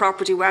example, on a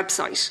property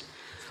website,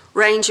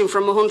 ranging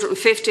from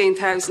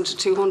 115,000 to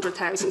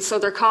 200,000. So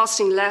they're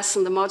costing less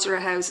than the modular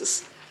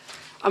houses.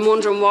 I'm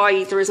wondering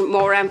why there isn't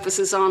more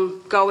emphasis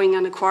on going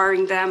and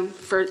acquiring them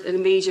for an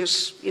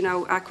immediate,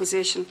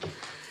 acquisition.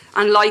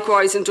 And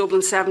likewise, in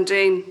Dublin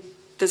 17,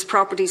 there's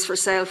properties for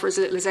sale for as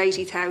little as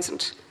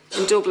 80,000.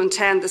 In Dublin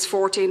 10, there's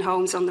 14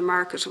 homes on the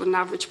market with an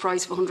average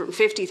price of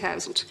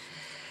 150,000.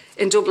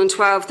 In Dublin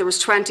 12, there was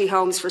 20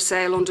 homes for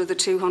sale under the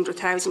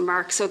 200,000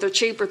 mark. So they're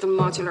cheaper than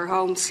modular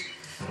homes.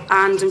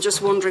 And I'm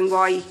just wondering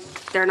why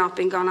they're not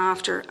being gone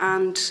after.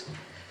 And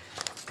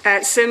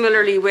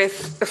Similarly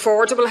with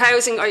affordable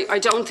housing, I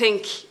don't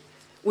think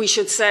we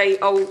should say,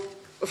 oh,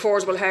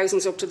 affordable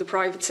housing's up to the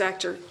private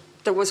sector.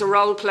 There was a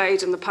role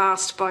played in the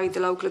past by the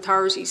local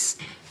authorities.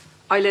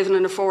 I live in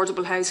an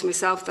affordable house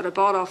myself that I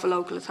bought off a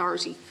local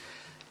authority,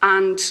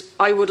 and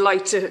I would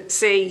like to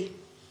see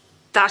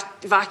that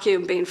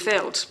vacuum being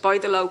filled by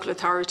the local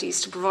authorities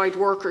to provide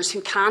workers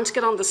who can't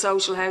get on the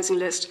social housing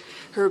list,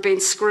 who are being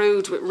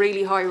screwed with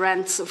really high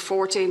rents of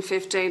 14,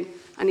 15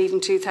 and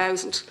even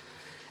 2,000.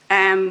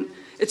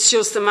 It's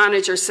just the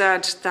manager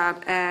said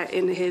that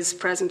in his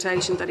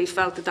presentation that he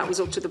felt that was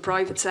up to the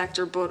private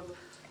sector, but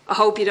I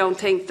hope you don't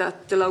think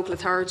that the local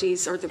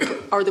authorities or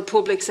the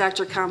public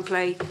sector can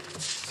play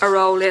a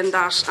role in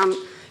that.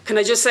 Can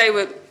I just say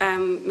with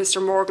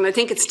Mr Morgan, I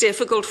think it's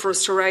difficult for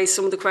us to raise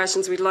some of the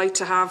questions we'd like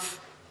to have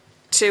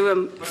to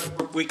him.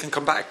 We can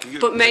come back.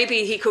 But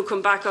maybe he could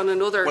come back on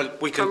another. Well,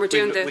 we can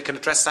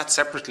address that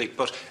separately,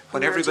 but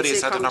when everybody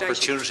has had an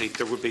opportunity,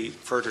 there will be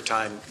further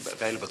time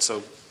available.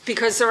 So,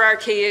 because there are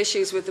key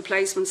issues with the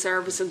placement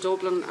service in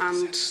Dublin,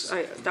 and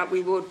that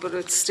we would, but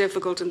it's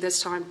difficult in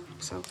this time.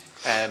 So,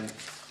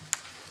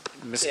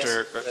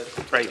 Mr.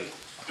 Brady.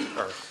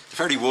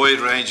 Very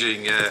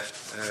wide-ranging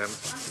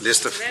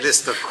list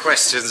of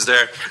questions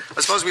there.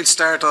 I suppose we'll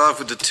start off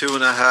with the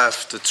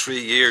 2.5 to 3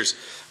 years,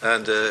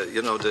 and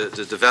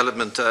the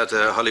development at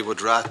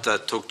Hollywood Rat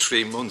that took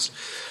 3 months.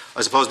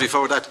 I suppose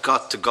before that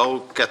get the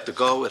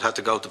go, it had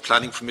to go to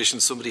planning permission.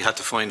 Somebody had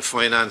to find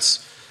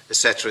finance,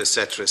 etc.,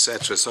 etc.,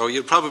 etc. So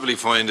you'll probably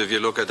find, if you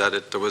look at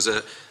that, there was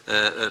a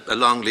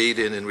long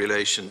lead-in in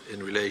relation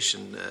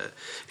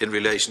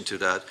to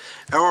that.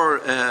 Our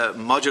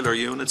modular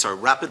units, our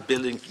rapid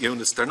building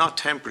units, they're not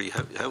temporary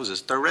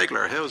houses; they're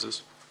regular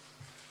houses.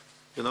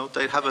 You know,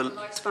 they have a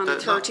lifespan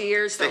of 30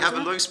 years. They have a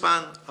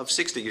lifespan of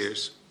 60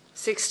 years.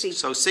 60.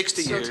 So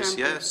 60 years,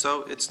 temporary. yeah.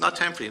 So it's not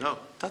temporary, no.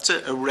 That's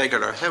a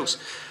regular house.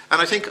 And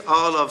I think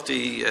all of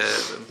the,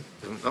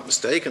 if I'm not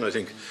mistaken, I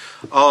think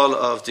all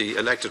of the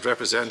elected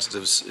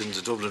representatives in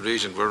the Dublin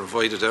region were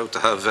invited out to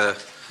have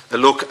a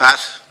look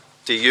at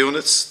the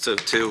units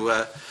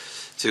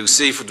to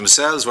see for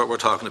themselves what we're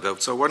talking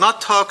about. So we're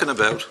not talking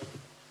about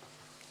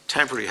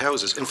temporary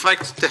houses. In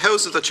fact, the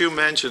houses that you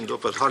mentioned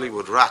up at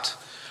Hollywood Rat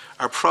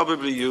are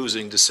probably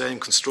using the same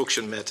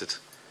construction method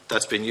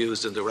that's been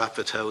used in the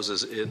rapid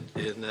houses in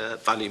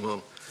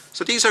Ballymun.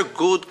 So these are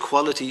good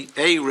quality,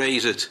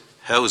 A-rated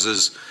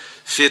houses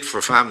fit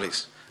for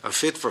families.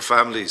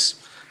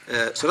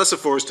 So that's the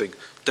first thing.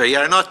 They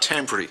are not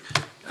temporary.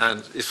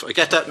 And if I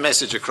get that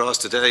message across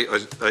today,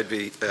 I'd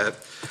be...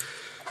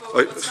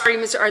 Sorry,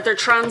 Mr. Are they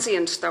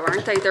transient, though,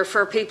 aren't they? They're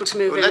for people to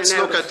move in and out. Let's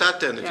look at that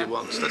then, if you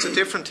want. That's a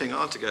different thing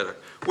altogether.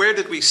 Where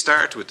did we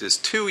start with this?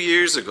 2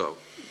 years ago,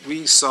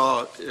 we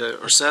saw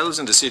ourselves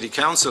in the City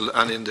Council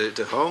and in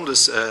the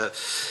Homeless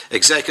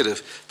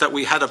Executive that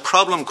we had a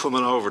problem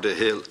coming over the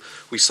hill.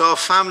 We saw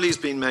families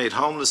being made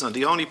homeless, and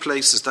the only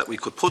places that we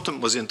could put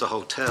them was into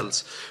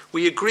hotels.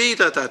 We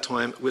agreed at that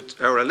time with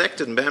our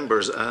elected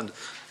members and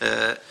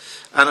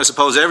I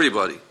suppose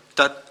everybody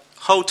that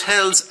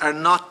hotels are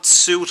not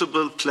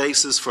suitable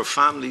places for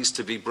families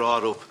to be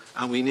brought up,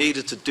 and we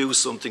needed to do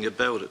something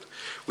about it.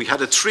 We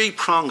had a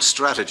 3-pronged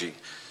strategy.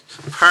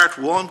 Part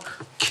 1,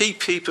 keep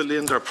people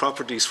in their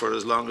properties for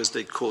as long as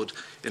they could.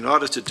 In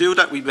order to do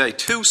that, we made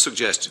 2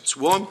 suggestions.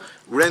 1,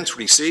 rent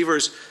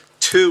receivers.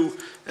 2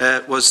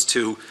 was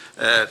to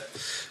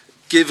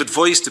give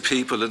advice to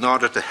people in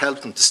order to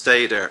help them to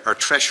stay there, or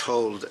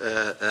threshold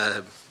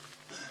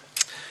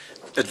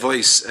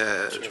advice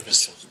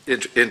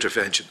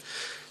intervention.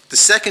 The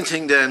second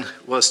thing then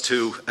was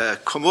to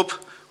come up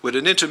with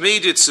an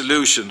intermediate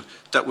solution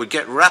that would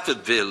get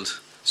rapid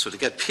build, so to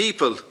get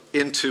people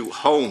into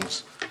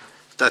homes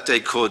that they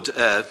could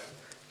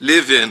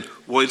live in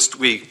whilst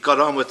we got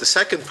on with the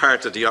second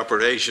part of the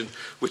operation,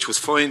 which was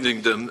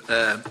finding them,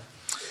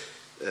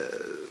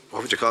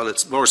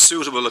 more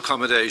suitable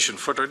accommodation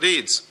for their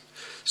needs.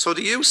 So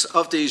the use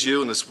of these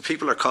units, what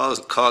people are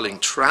calling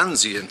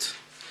transient,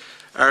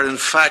 are in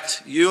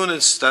fact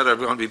units that are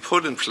going to be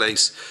put in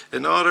place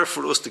in order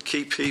for us to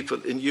keep people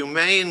in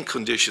humane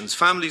conditions,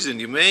 families in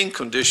humane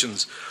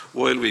conditions,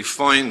 while we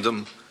find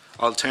them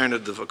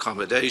alternative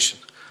accommodation.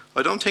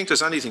 I don't think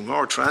there's anything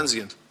more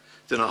transient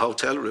than a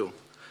hotel room.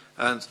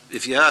 And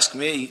if you ask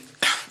me,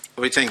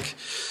 I think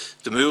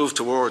the move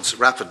towards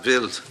rapid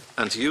build,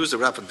 and to use the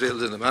rapid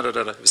build in the manner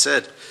that I've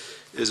said,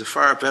 is a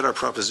far better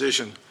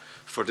proposition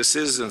for the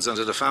citizens and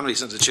the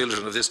families and the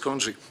children of this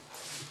country.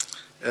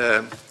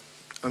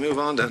 I'll move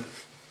on then.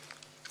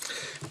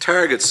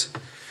 Targets.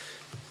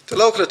 The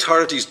local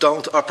authorities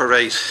don't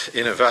operate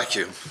in a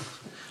vacuum.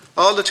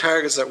 All the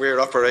targets that we're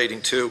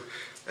operating to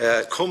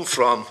come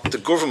from the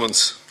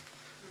government's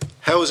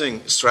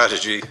housing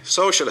strategy,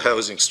 social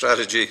housing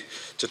strategy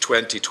to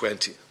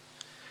 2020.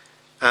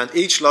 And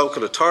each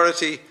local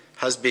authority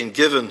has been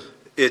given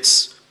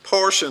its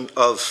portion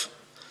of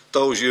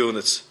those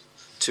units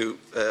to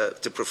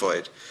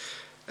provide.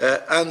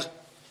 And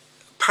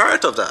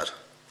part of that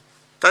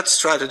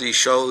strategy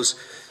shows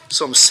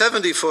some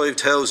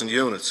 75,000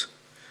 units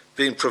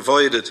being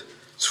provided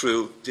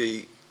through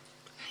the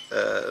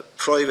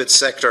private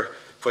sector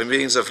by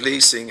means of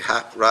leasing,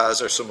 HAP,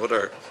 RAS or some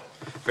other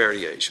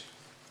variation.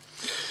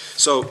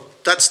 So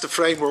that's the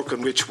framework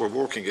in which we're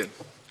working in.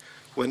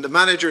 When the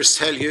managers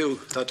tell you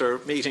that they're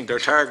meeting their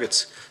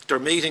targets, they're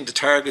meeting the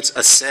targets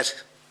as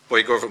set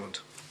by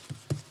government.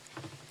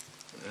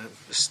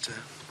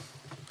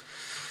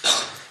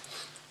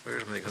 Where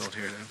am I going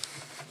here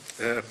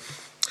now?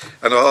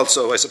 And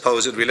also, I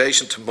suppose, in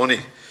relation to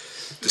money,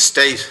 the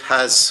state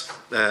has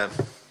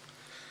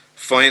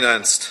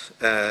financed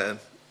that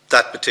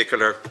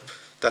particular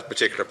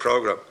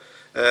programme.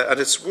 And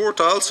it's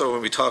worth also,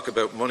 when we talk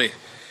about money,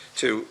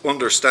 to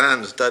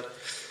understand that,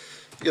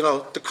 you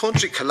know, the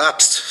country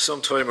collapsed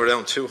sometime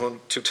around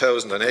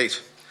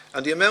 2008,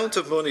 and the amount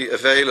of money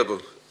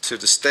available to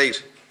the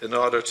state in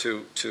order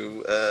to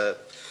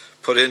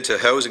put into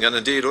housing and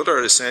indeed other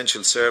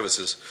essential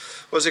services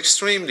was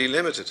extremely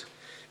limited.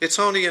 It's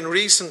only in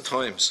recent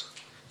times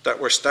that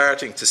we're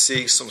starting to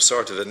see some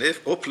sort of an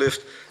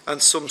uplift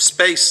and some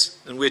space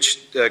in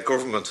which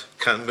government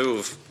can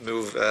move,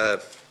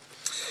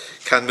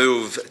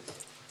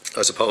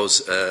 I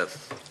suppose,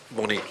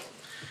 money.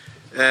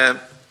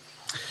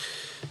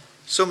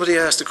 Somebody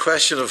asked a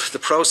question of the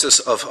process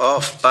of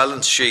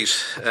off-balance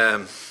sheet.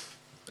 I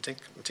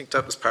think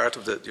that was part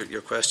of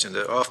your question,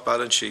 the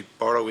off-balance sheet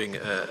borrowing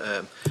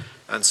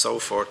and so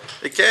forth.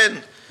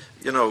 Again,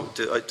 you know,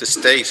 the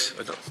state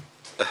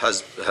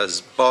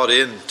has bought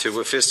into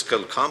a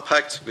fiscal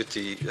compact with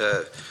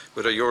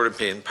our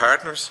European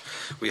partners.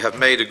 We have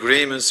made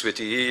agreements with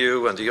the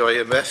EU and the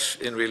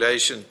IMF in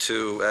relation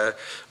to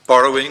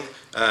borrowing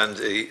and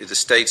the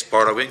state's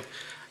borrowing.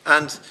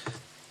 And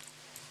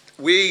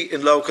we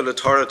in local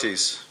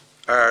authorities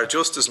are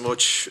just as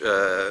much,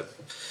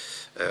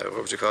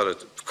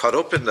 caught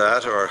up in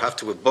that, or have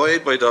to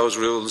abide by those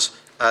rules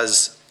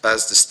as the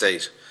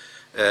state.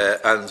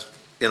 And,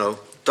 you know,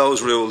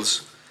 those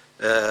rules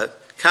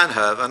can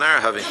have and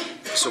are having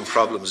some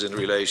problems in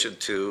relation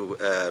to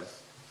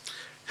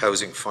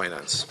housing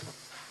finance.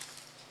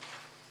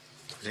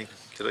 Did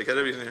I get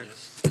everything here?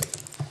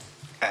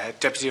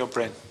 Deputy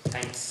O'Brien.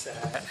 Thanks,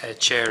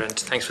 Chair, and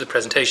thanks for the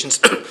presentations.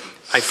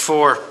 I have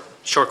 4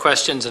 short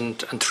questions and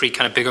 3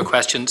 kind of bigger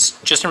questions.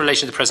 Just in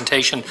relation to the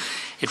presentation,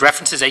 it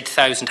references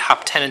 8,000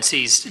 HAP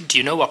tenancies. Do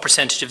you know what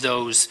percentage of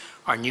those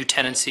are new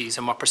tenancies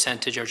and what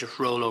percentage are just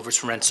rollovers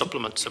from rent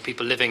supplements, so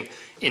people living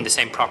in the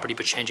same property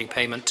but changing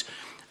payment?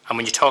 And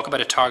when you talk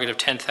about a target of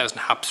 10,000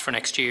 HAPs for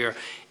next year,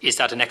 is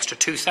that an extra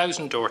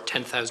 2,000 or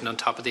 10,000 on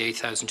top of the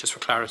 8,000, just for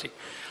clarity?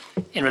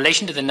 In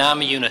relation to the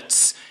NAMA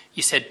units,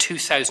 you said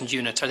 2,000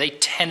 units. Are they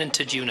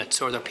tenanted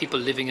units, or are there people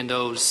living in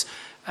those?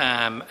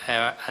 And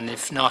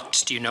if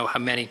not, do you know how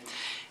many?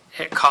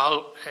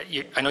 Carl,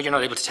 I know you're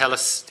not able to tell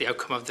us the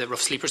outcome of the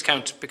rough sleepers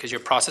count because you're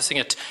processing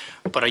it,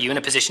 but are you in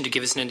a position to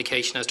give us an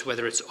indication as to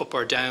whether it's up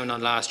or down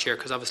on last year?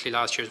 Because obviously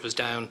last year's was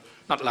down,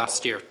 not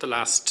last year, the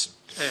last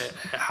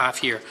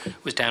half year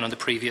was down on the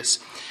previous.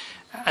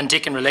 And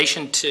Dick, in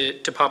relation to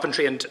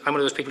Poppentry, and I'm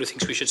one of those people who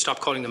thinks we should stop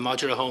calling them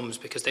modular homes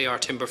because they are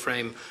timber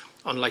frame,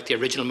 unlike the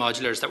original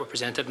modulars that were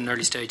presented at an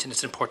early stage, and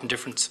it's an important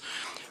difference.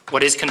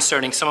 What is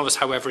concerning some of us,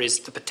 however, is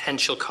the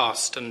potential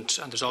cost, and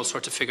there's all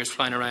sorts of figures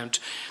flying around.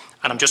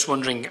 And I'm just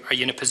wondering, are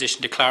you in a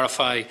position to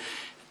clarify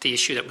the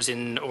issue that was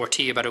in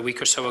RT about a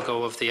week or so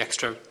ago of the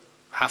extra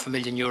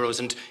 €500,000,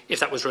 and if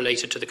that was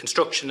related to the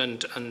construction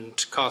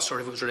and cost, or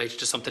if it was related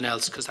to something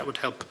else, because that would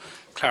help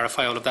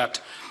clarify all of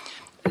that.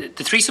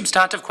 The 3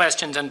 substantive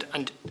questions,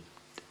 and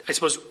I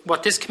suppose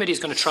what this committee is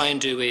going to try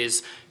and do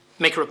is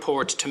make a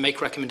report to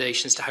make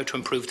recommendations to how to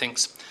improve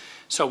things.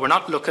 So we're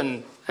not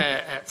looking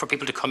for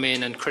people to come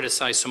in and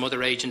criticise some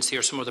other agency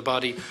or some other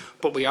body,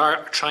 but we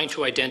are trying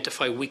to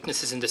identify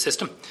weaknesses in the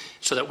system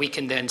so that we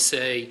can then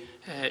say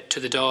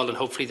to the Dáil and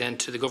hopefully then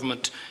to the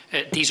government,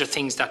 these are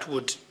things that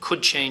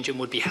could change and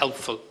would be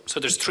helpful. So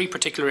there's 3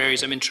 particular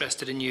areas I'm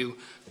interested in you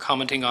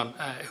commenting on,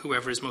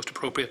 whoever is most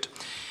appropriate.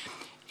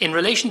 In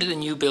relation to the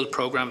new build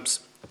programmes,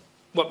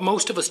 what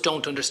most of us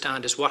don't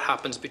understand is what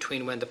happens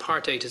between when the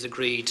Part 8 is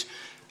agreed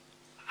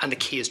and the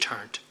key is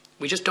turned.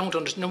 We just don't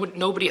understand.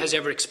 Nobody has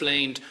ever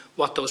explained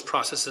what those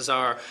processes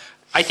are.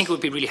 I think it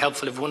would be really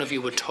helpful if one of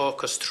you would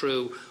talk us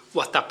through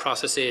what that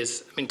process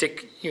is. I mean,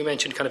 Dick, you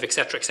mentioned kind of et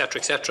cetera, et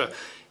cetera, et cetera.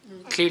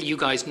 Clearly you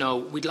guys know.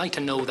 We'd like to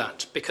know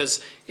that,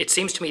 because it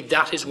seems to me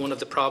that is one of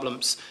the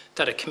problems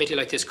that a committee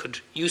like this could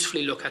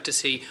usefully look at to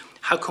see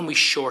how can we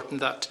shorten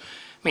that.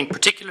 I mean,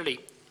 particularly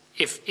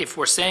if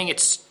we're saying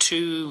it's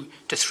 2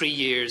 to 3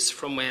 years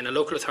from when a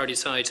local authority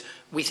decides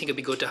we think it'd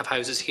be good to have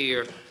houses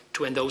here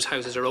to when those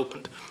houses are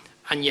opened,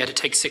 and yet it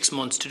takes 6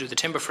 months to do the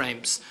timber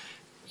frames,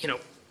 you know,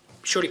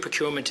 surely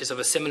procurement is of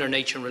a similar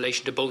nature in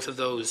relation to both of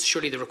those.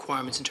 Surely the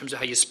requirements in terms of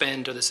how you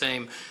spend are the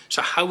same.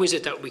 So how is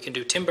it that we can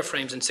do timber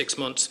frames in 6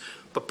 months,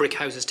 but brick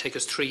houses take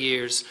us 3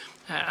 years?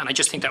 And I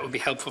just think that would be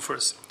helpful for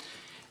us.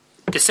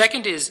 The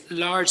second is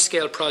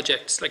large-scale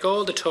projects, like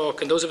all the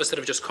talk, and those of us that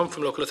have just come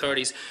from local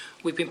authorities,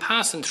 we've been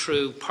passing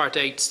through Part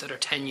 8s that are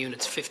 10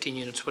 units, 15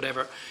 units,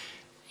 whatever.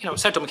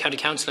 South Dublin County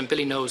Council, and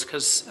Billy knows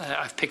because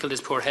I've pickled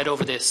his poor head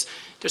over this,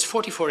 there's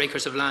 44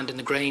 acres of land in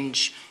the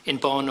Grange in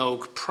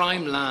Bonogue,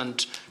 prime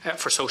land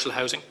for social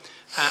housing.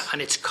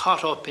 And it's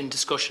caught up in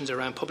discussions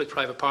around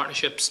public-private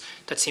partnerships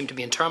that seem to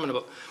be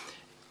interminable.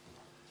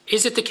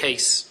 Is it the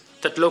case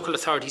that local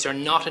authorities are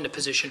not in a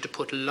position to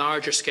put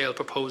larger scale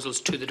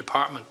proposals to the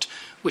department,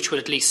 which would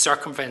at least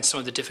circumvent some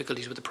of the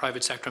difficulties with the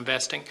private sector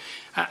investing?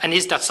 And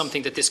is that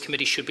something that this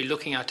committee should be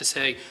looking at to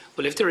say,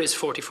 well, if there is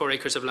 44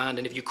 acres of land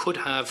and if you could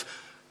have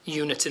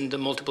units in the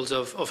multiples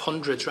of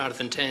hundreds rather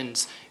than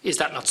tens, is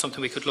that not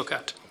something we could look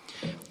at?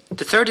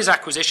 The third is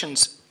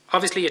acquisitions.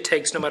 Obviously, it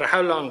takes, no matter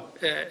how long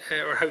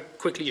or how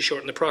quickly you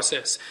shorten the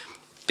process,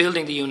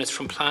 building the units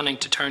from planning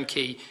to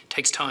turnkey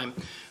takes time.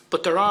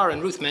 But there are,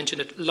 and Ruth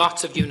mentioned it,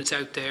 lots of units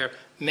out there.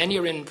 Many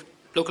are in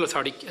local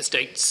authority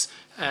estates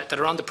that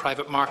are on the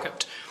private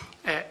market.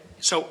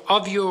 So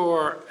of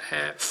your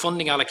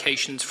funding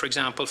allocations, for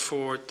example,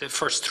 for the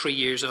first 3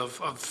 years of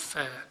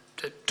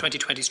the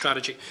 2020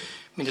 strategy,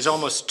 I mean, there's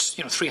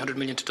almost 300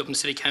 million to Dublin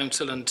City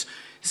Council and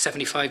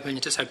 75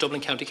 million to South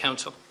Dublin County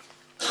Council.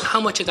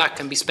 How much of that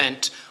can be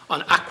spent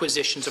on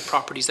acquisitions of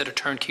properties that are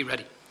turnkey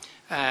ready?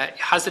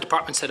 Has the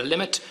department set a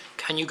limit?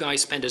 Can you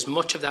guys spend as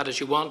much of that as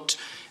you want?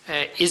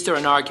 Is there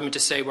an argument to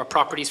say where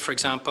properties, for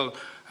example,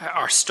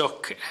 are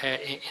stuck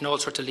in all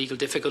sorts of legal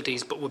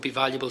difficulties but would be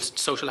valuable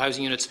social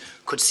housing units?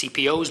 Could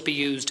CPOs be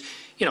used?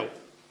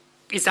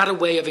 Is that a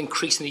way of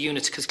increasing the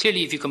units? Because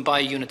clearly if you can buy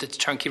a unit that's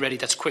turnkey ready,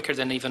 that's quicker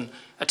than even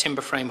a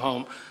timber frame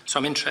home. So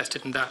I'm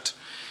interested in that.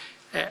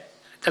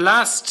 The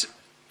last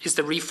is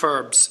the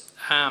refurbs.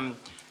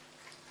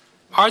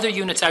 Are there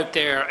units out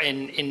there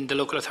in the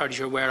local authorities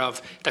you're aware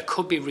of that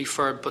could be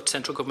refurbed but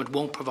central government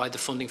won't provide the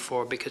funding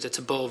for because it's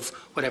above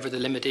whatever the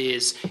limit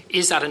is?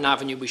 Is that an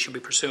avenue we should be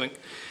pursuing?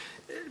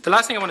 The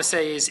last thing I want to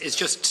say is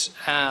just,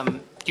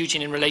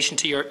 Eugene, in relation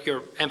to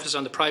your emphasis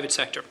on the private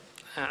sector,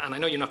 and I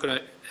know you're not going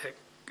to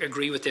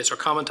agree with this or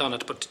comment on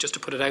it, but just to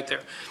put it out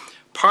there,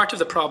 part of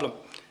the problem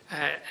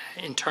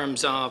in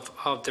terms of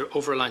the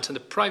over-reliance on the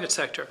private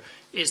sector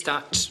is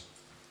that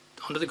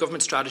under the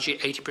government strategy,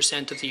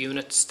 80% of the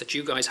units that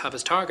you guys have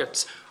as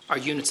targets are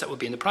units that would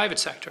be in the private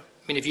sector.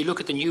 I mean, if you look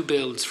at the new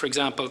builds, for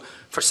example,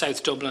 for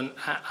South Dublin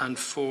and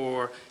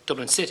for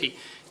Dublin City,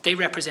 they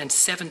represent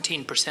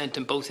 17%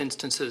 in both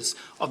instances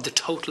of the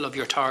total of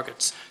your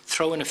targets.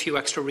 Throw in a few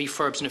extra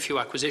refurbs and a few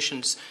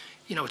acquisitions,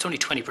 it's only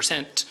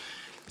 20%.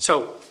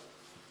 So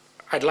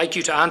I'd like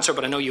you to answer,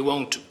 but I know you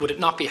won't. Would it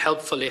not be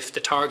helpful if the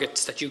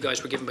targets that you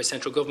guys were given by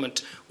central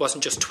government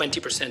wasn't just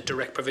 20%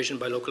 direct provision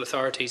by local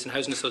authorities and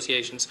housing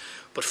associations,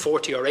 but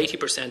 40 or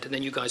 80%, and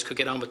then you guys could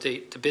get on with the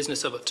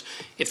business of it?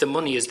 If the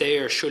money is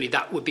there, surely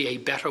that would be a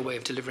better way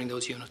of delivering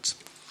those units.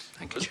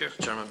 Thank you, Chair.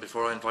 Chairman,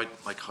 before I invite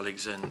my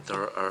colleagues in,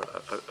 there are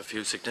a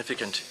few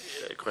significant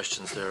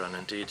questions there, and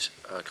indeed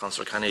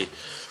Councillor Kenny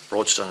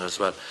broached on it as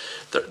well.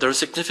 There is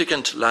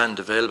significant land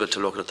available to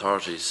local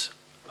authorities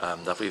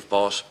that we've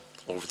bought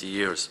over the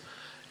years,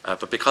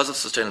 but because of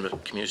sustainable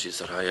communities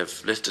that I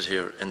have listed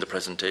here in the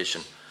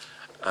presentation,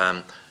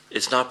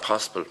 it's not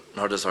possible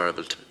nor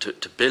desirable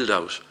to build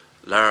out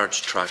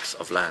large tracts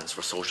of lands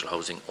for social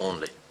housing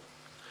only.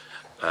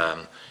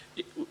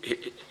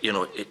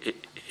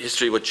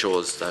 History would show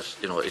us that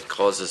it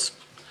causes.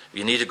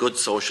 You need a good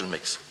social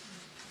mix,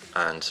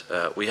 and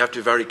we have to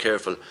be very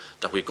careful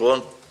that we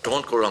don't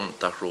go around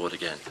that road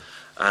again.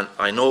 And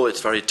I know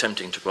it's very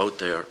tempting to go out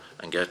there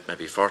and get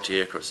maybe 40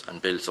 acres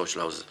and build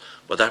social houses,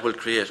 but that will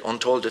create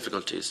untold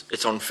difficulties.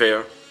 It's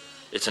unfair,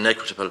 it's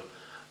inequitable,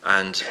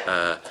 and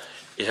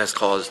it has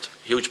caused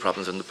huge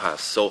problems in the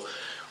past. So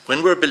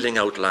when we're building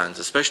out lands,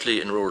 especially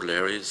in rural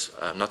areas,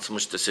 not so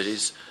much the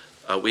cities,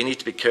 we need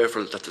to be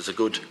careful that there's a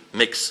good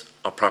mix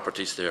of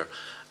properties there.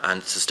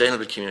 And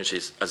sustainable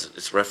communities, as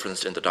it's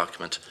referenced in the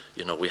document,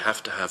 we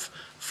have to have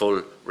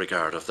full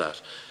regard of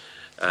that.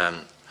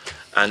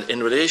 And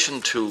in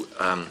relation to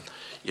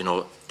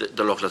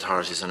the local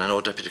authorities, and I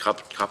know Deputy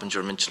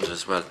Coppinger mentioned it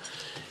as well,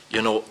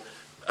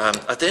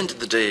 at the end of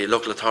the day,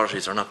 local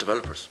authorities are not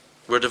developers.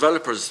 We're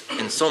developers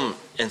in some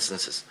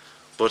instances,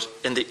 but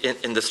in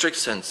the strict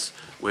sense,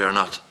 we are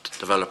not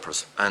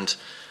developers. And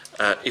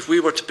if we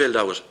were to build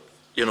out,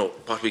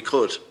 what we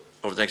could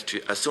over the next 2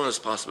 years, as soon as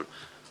possible,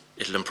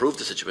 it'll improve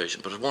the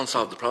situation, but it won't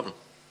solve the problem.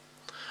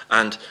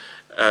 And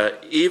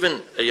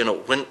even,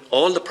 when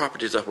all the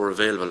properties that were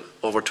available,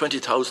 over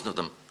 20,000 of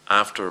them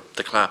after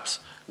the collapse,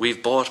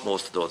 we've bought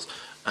most of those.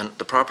 And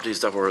the properties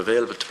that were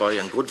available to buy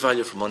and good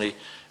value for money,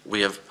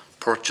 we have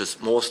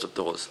purchased most of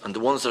those. And the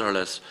ones that are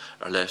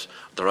let,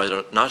 they're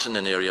either not in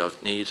an area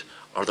of need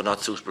or they're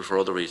not suitable for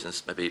other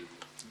reasons, maybe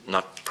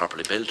not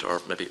properly built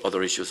or maybe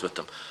other issues with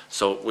them.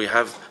 So we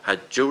have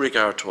had due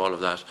regard to all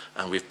of that,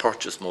 and we've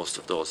purchased most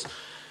of those.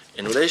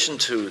 In relation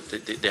to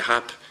the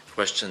HAP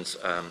questions,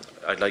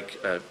 I'd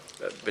like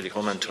Billy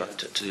Coleman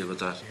to deal with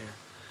that.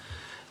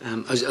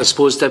 I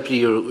suppose, Deputy,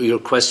 your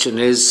question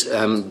is,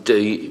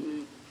 the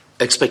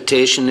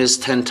expectation is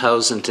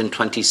 10,000 in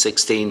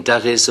 2016.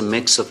 That is a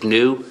mix of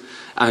new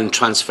and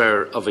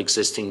transfer of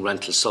existing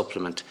rental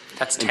supplement.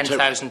 That's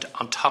 10,000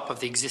 on top of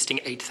the existing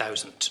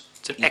 8,000.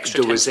 It's So an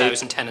extra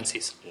 10,000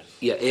 tenancies.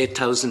 Yeah,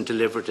 8,000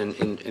 delivered in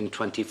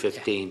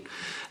 2015.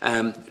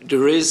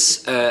 There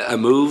is a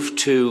move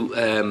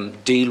to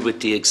deal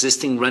with the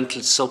existing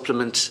rental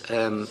supplement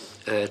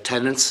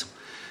tenants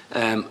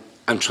and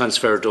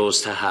transfer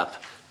those to HAP.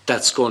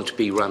 That's going to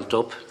be ramped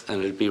up,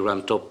 and it'll be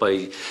ramped up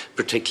by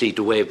particularly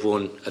the Wave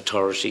 1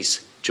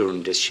 authorities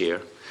during this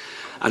year.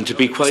 And to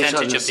be quite honest,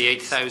 percentage of the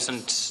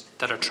 8,000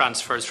 that are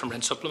transfers from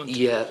rent supplement?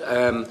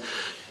 Yeah,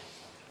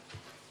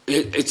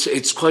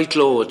 it's quite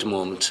low at the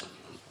moment.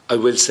 I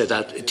will say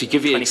that. To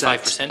give you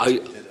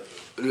 25%?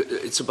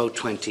 It's about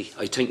 20.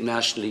 I think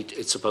nationally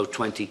it's about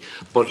 20,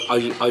 but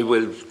I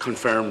will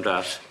confirm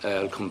that.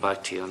 I'll come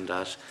back to you on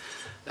that.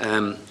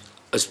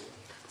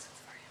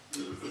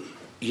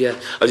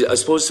 I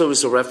suppose there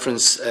was a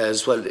reference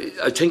as well.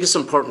 I think it's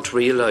important to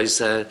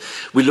realise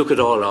we look at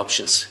all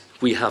options.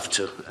 We have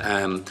to.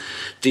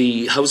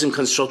 The housing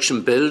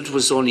construction build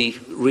was only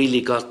really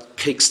got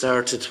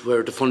kick-started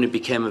where the funding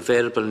became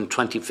available in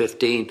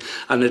 2015,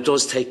 and it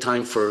does take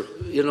time for,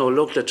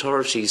 local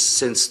authorities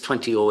since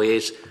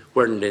 2008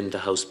 weren't in the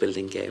house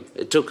building game.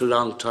 It took a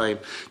long time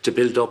to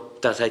build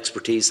up that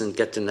expertise and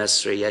get the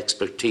necessary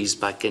expertise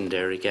back in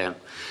there again.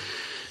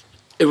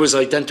 It was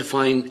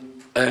identifying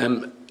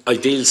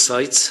ideal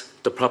sites,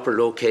 the proper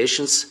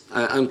locations,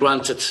 and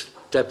granted,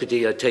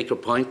 Deputy, I take your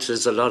point,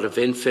 there's a lot of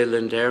infill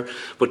in there,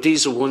 but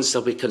these are ones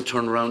that we can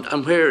turn around,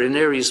 and where in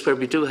areas where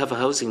we do have a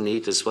housing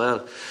need as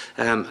well,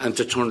 and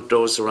to turn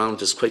those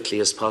around as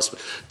quickly as possible.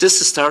 This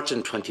has started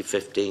in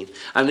 2015,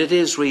 and it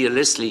is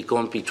realistically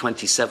going to be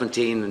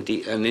 2017 and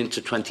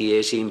into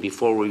 2018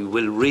 before we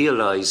will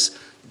realise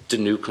the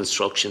new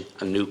construction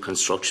and new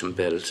construction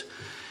build.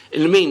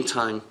 In the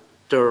meantime,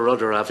 there are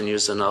other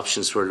avenues and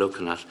options we're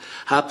looking at.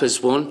 HAP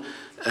is one.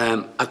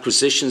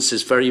 Acquisitions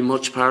is very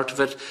much part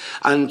of it,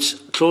 and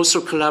closer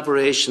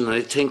collaboration.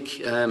 I think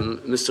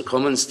Mr.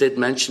 Cummins did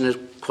mention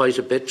it quite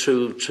a bit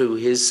through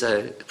his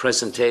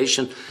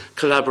presentation.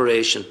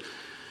 Collaboration.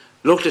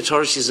 Local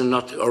authorities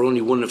are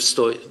only one of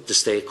the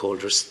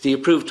stakeholders. The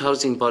approved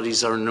housing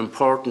bodies are an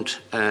important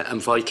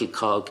and vital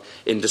cog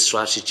in the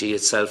strategy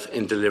itself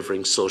in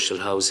delivering social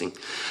housing.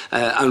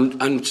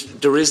 And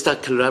there is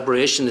that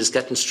collaboration is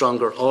getting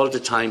stronger all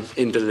the time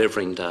in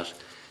delivering that.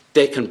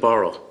 They can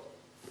borrow.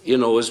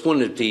 As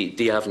one of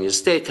the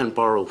avenues, they can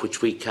borrow,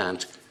 which we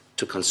can't,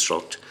 to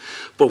construct.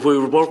 But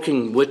we're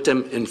working with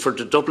them for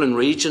the Dublin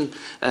region.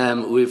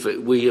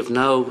 We have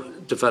now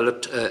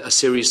developed a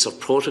series of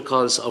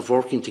protocols of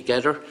working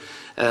together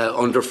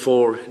under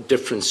 4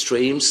 different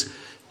streams,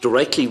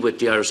 directly with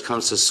the Irish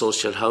Council of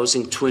Social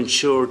Housing, to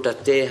ensure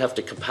that they have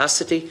the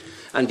capacity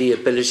and the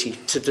ability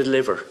to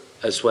deliver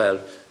as well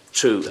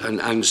through, and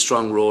a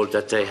strong role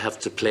that they have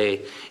to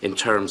play in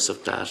terms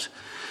of that.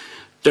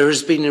 There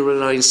has been a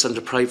reliance on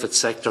the private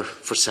sector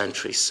for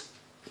centuries,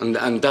 and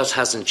that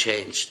hasn't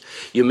changed.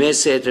 You may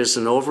say there's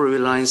an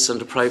over-reliance on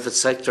the private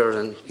sector,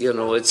 and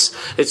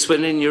it's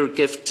within your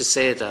gift to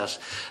say that.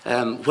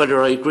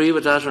 Whether I agree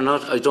with that or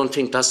not, I don't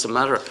think that's the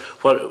matter.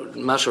 What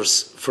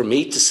matters for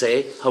me to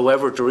say,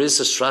 however, there is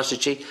a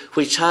strategy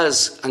which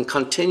has and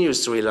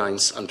continues the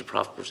reliance on the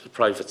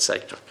private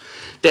sector.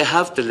 They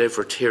have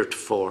delivered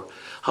heretofore.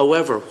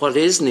 However, what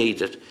is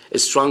needed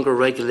is stronger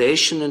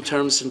regulation in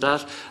terms of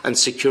that and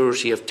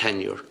security of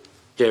tenure.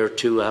 There are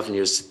 2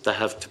 avenues that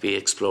have to be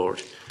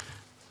explored.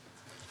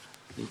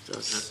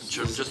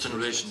 Just in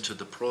relation to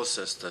the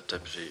process that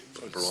Deputy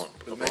Brown...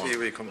 Maybe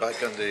we come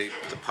back on the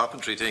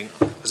Poppentry thing.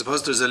 I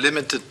suppose there's a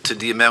limit to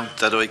the amount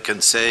that I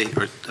can say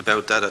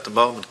about that at the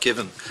moment,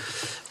 given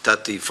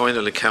that the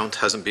final account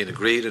hasn't been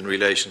agreed in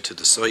relation to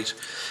the site,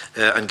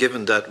 and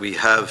given that we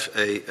have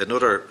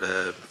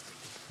another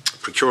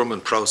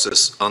procurement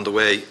process on the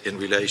way in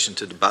relation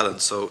to the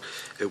balance, so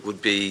it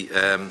wouldn't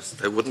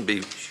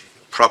be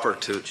proper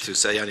to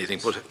say anything.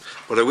 But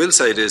what I will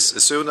say is,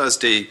 as soon as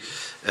the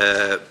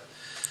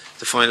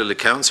final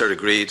accounts are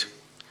agreed,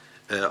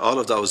 all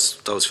of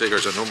those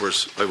figures or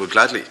numbers I would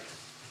gladly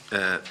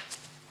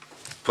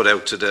put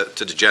out to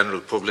the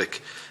general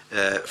public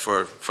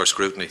for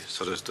scrutiny.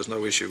 So there's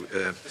no issue.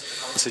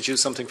 Did you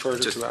something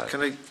further to add?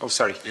 Can I? Oh,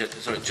 sorry. Yeah,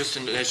 sorry. Just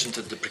in relation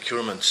to the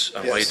procurement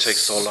and why it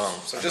takes so long.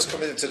 So just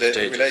come into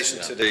in relation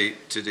to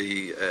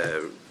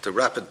the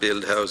rapid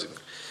build housing.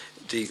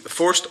 The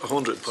first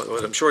 100.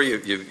 Well, I'm sure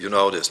you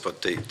know this,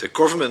 but the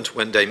government,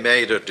 when they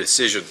made a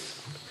decision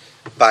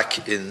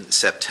back in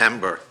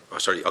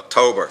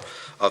October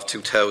of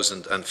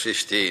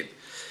 2015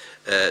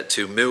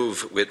 to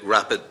move with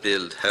rapid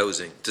build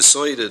housing,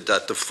 decided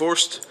that the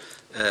first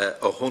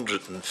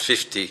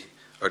 150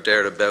 or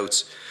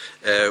thereabouts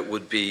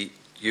would be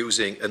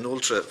using an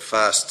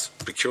ultra-fast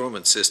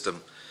procurement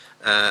system,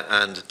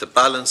 and the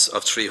balance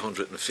of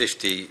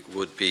 350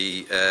 would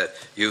be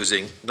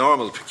using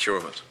normal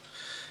procurement.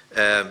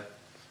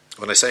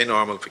 When I say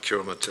normal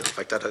procurement, in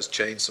fact that has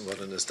changed somewhat,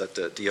 and is that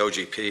the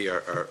OGP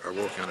are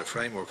working on a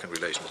framework in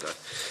relation to that.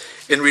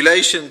 In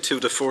relation to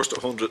the first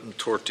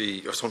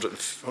 130 or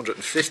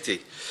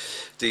 150,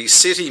 the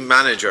city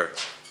manager,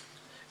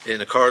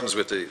 in accordance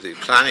with the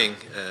Planning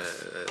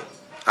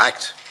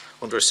Act,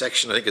 under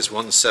section, I think it's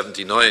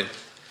 179,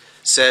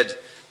 said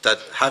that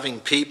having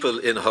people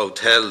in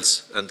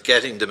hotels and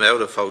getting them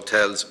out of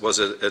hotels was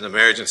an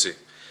emergency,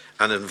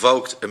 and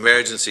invoked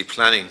emergency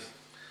planning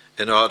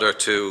in order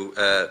to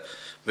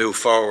move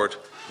forward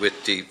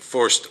with the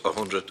first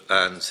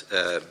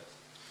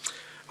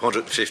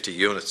 150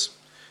 units.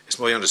 It's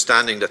my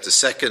understanding that the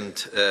second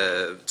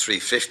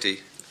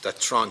 350, that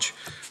tranche,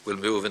 will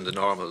move in the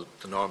normal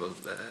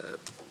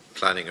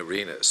planning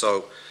arena.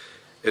 So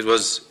it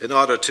was in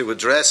order to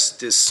address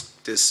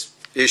this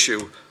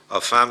issue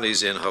of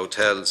families in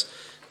hotels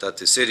that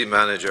the city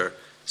manager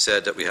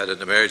said that we had an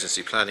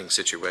emergency planning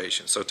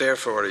situation. So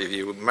therefore, if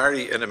you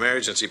marry an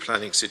emergency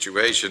planning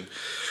situation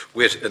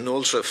with an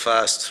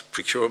ultra-fast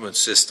procurement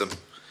system,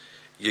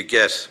 you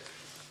get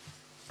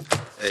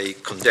a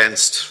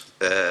condensed,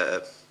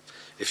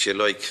 if you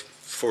like,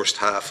 first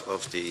half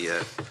of the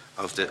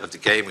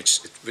game,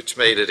 which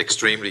made it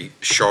extremely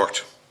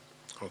short.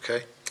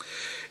 Okay.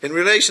 In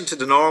relation to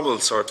the normal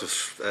sort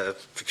of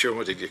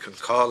procurement, if you can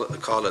call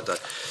it that,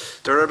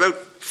 there are about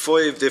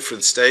 5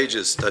 different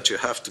stages that you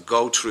have to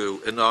go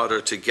through in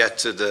order to get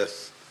to the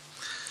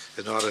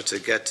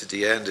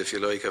end, if you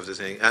like, of the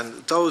thing.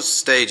 And those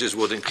stages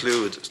would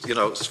include,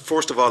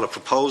 first of all, a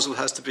proposal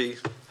has to be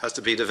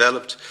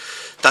developed.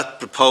 That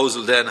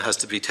proposal then has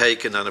to be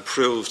taken and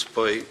approved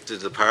by the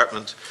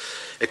department.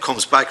 It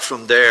comes back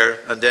from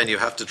there, and then you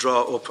have to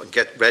draw up and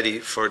get ready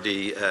for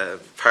the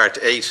Part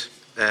 8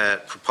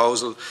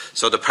 proposal.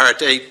 So the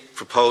Part 8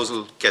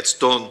 proposal gets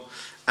done,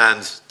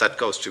 and that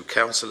goes through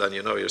council, and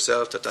you know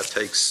yourself that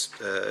takes,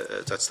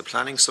 that's the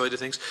planning side of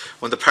things.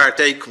 When the Part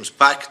 8 comes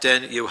back,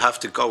 then you have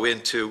to go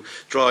into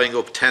drawing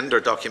up tender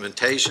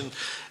documentation.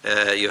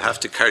 You have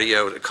to carry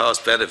out a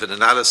cost-benefit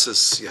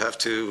analysis. You have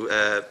to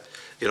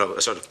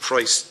sort of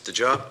price the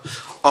job.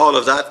 All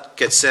of that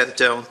gets sent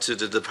down to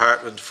the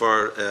department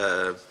for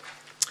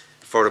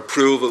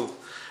approval,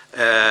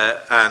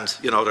 and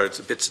there's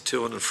bits of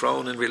to and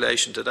fro in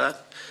relation to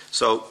that.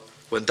 So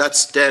when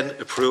that's then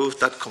approved,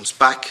 that comes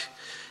back.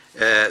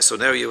 So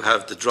now you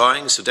have the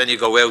drawings. So then you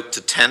go out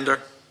to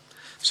tender.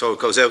 So it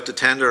goes out to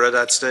tender at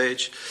that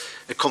stage.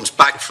 It comes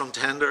back from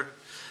tender.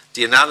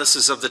 The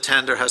analysis of the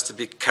tender has to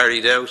be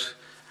carried out,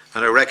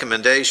 and a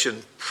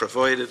recommendation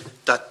provided.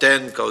 That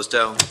then goes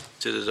down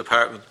to the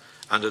department,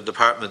 and the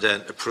department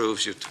then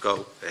approves you to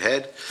go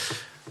ahead.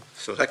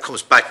 So that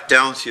comes back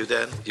down to you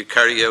then. You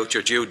carry out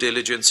your due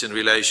diligence in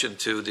relation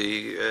to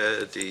the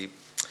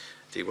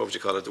what would you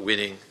call it, the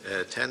winning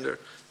tender,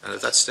 and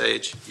at that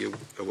stage,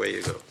 away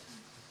you go.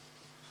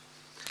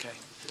 Okay.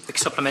 Quick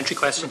supplementary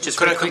question. Just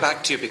could I come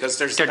back to you, because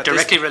they're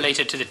directly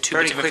related to the 2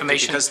 bits of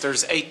information. Because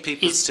there's 8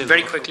 people still.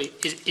 Very quickly,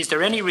 is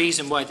there any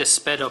reason why the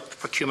sped up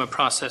procurement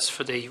process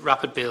for the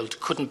rapid build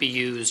couldn't be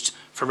used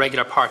for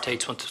regular Part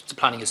 8 once the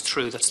planning is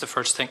through? That's the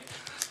first thing.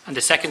 And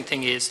the second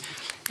thing is,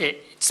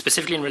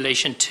 specifically in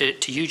relation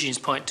to Eugene's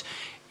point,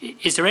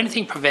 is there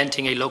anything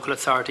preventing a local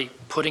authority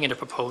putting in a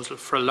proposal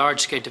for a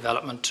large-scale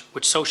development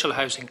with social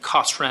housing,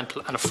 cost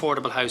rental and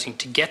affordable housing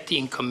to get the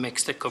income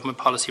mix that government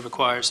policy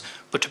requires,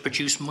 but to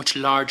produce much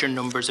larger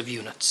numbers of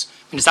units? I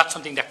mean, is that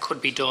something that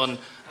could be done,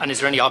 and is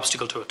there any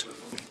obstacle to it?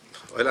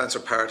 I'll answer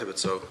part of it.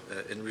 So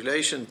in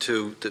relation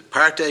to the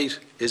Part 8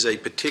 is a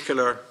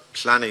particular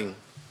planning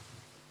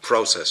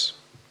process.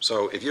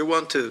 So if you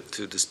want to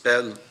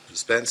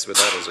dispense with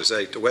that, as I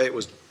say, the way it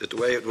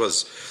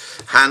was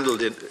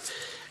handled in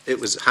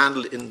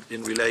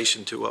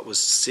relation to what was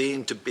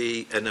seen to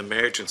be an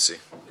emergency.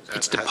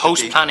 It's the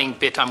post-planning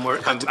bit I'm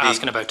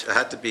asking about. It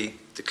had to be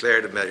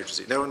declared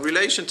emergency. Now, in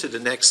relation to the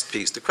next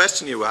piece, the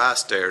question you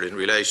asked there in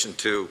relation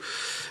to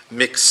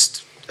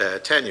mixed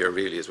tenure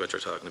really is what you're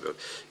talking about.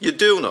 You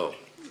do know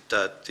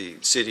that the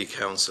City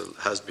Council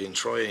has been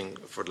trying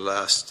for the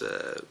last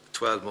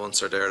 12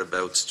 months or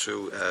thereabouts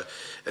through an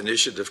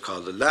initiative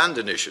called the Land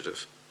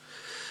Initiative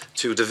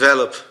to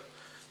develop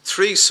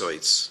 3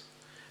 sites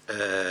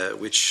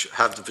which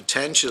have the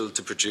potential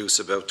to produce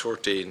about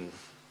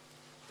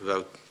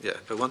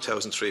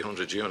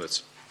 1,300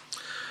 units.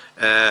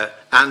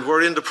 And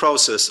we're in the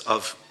process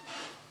of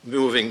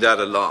moving that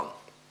along.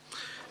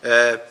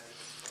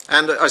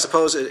 And I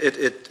suppose it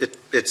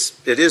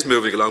is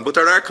moving along, but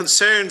there are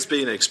concerns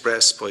being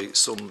expressed by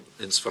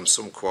from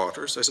some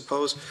quarters, I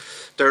suppose.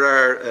 There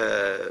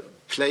are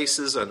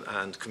places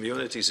and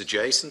communities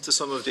adjacent to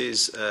some of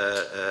these,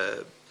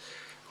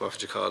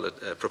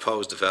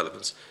 proposed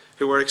developments,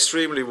 who are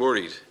extremely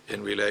worried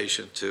in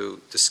relation to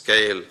the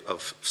scale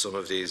of some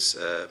of these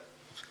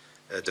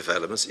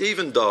developments,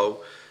 even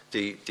though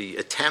the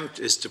attempt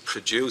is to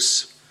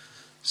produce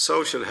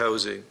social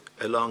housing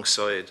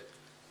alongside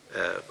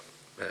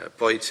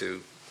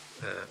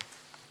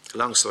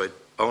alongside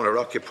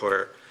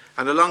owner-occupier,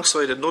 and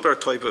alongside another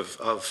type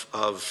of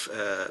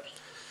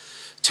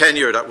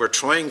tenure that we're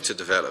trying to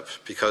develop,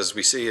 because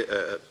we see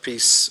a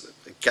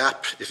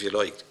gap, if you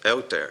like,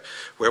 out there,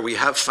 where we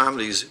have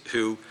families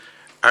who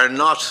are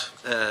not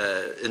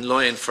in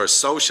line for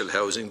social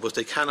housing, but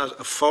they cannot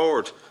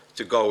afford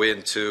to go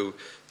into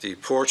the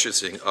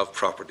purchasing of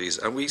properties,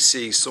 and we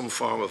see some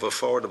form of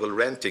affordable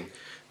renting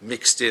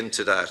mixed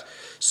into that.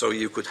 So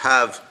you could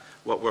have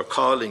what we're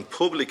calling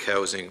public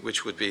housing,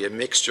 which would be a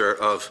mixture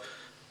of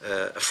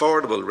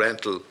affordable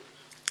rental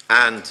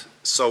and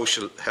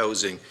social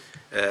housing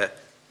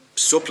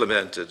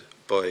supplemented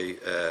by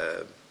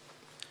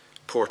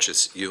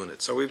purchase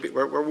units. So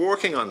we're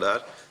working on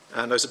that,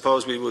 and I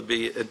suppose we would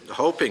be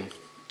hoping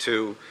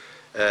to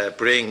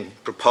bring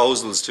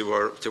proposals to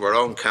our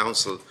own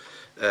council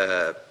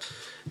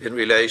in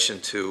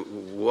relation to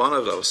one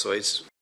of those sites.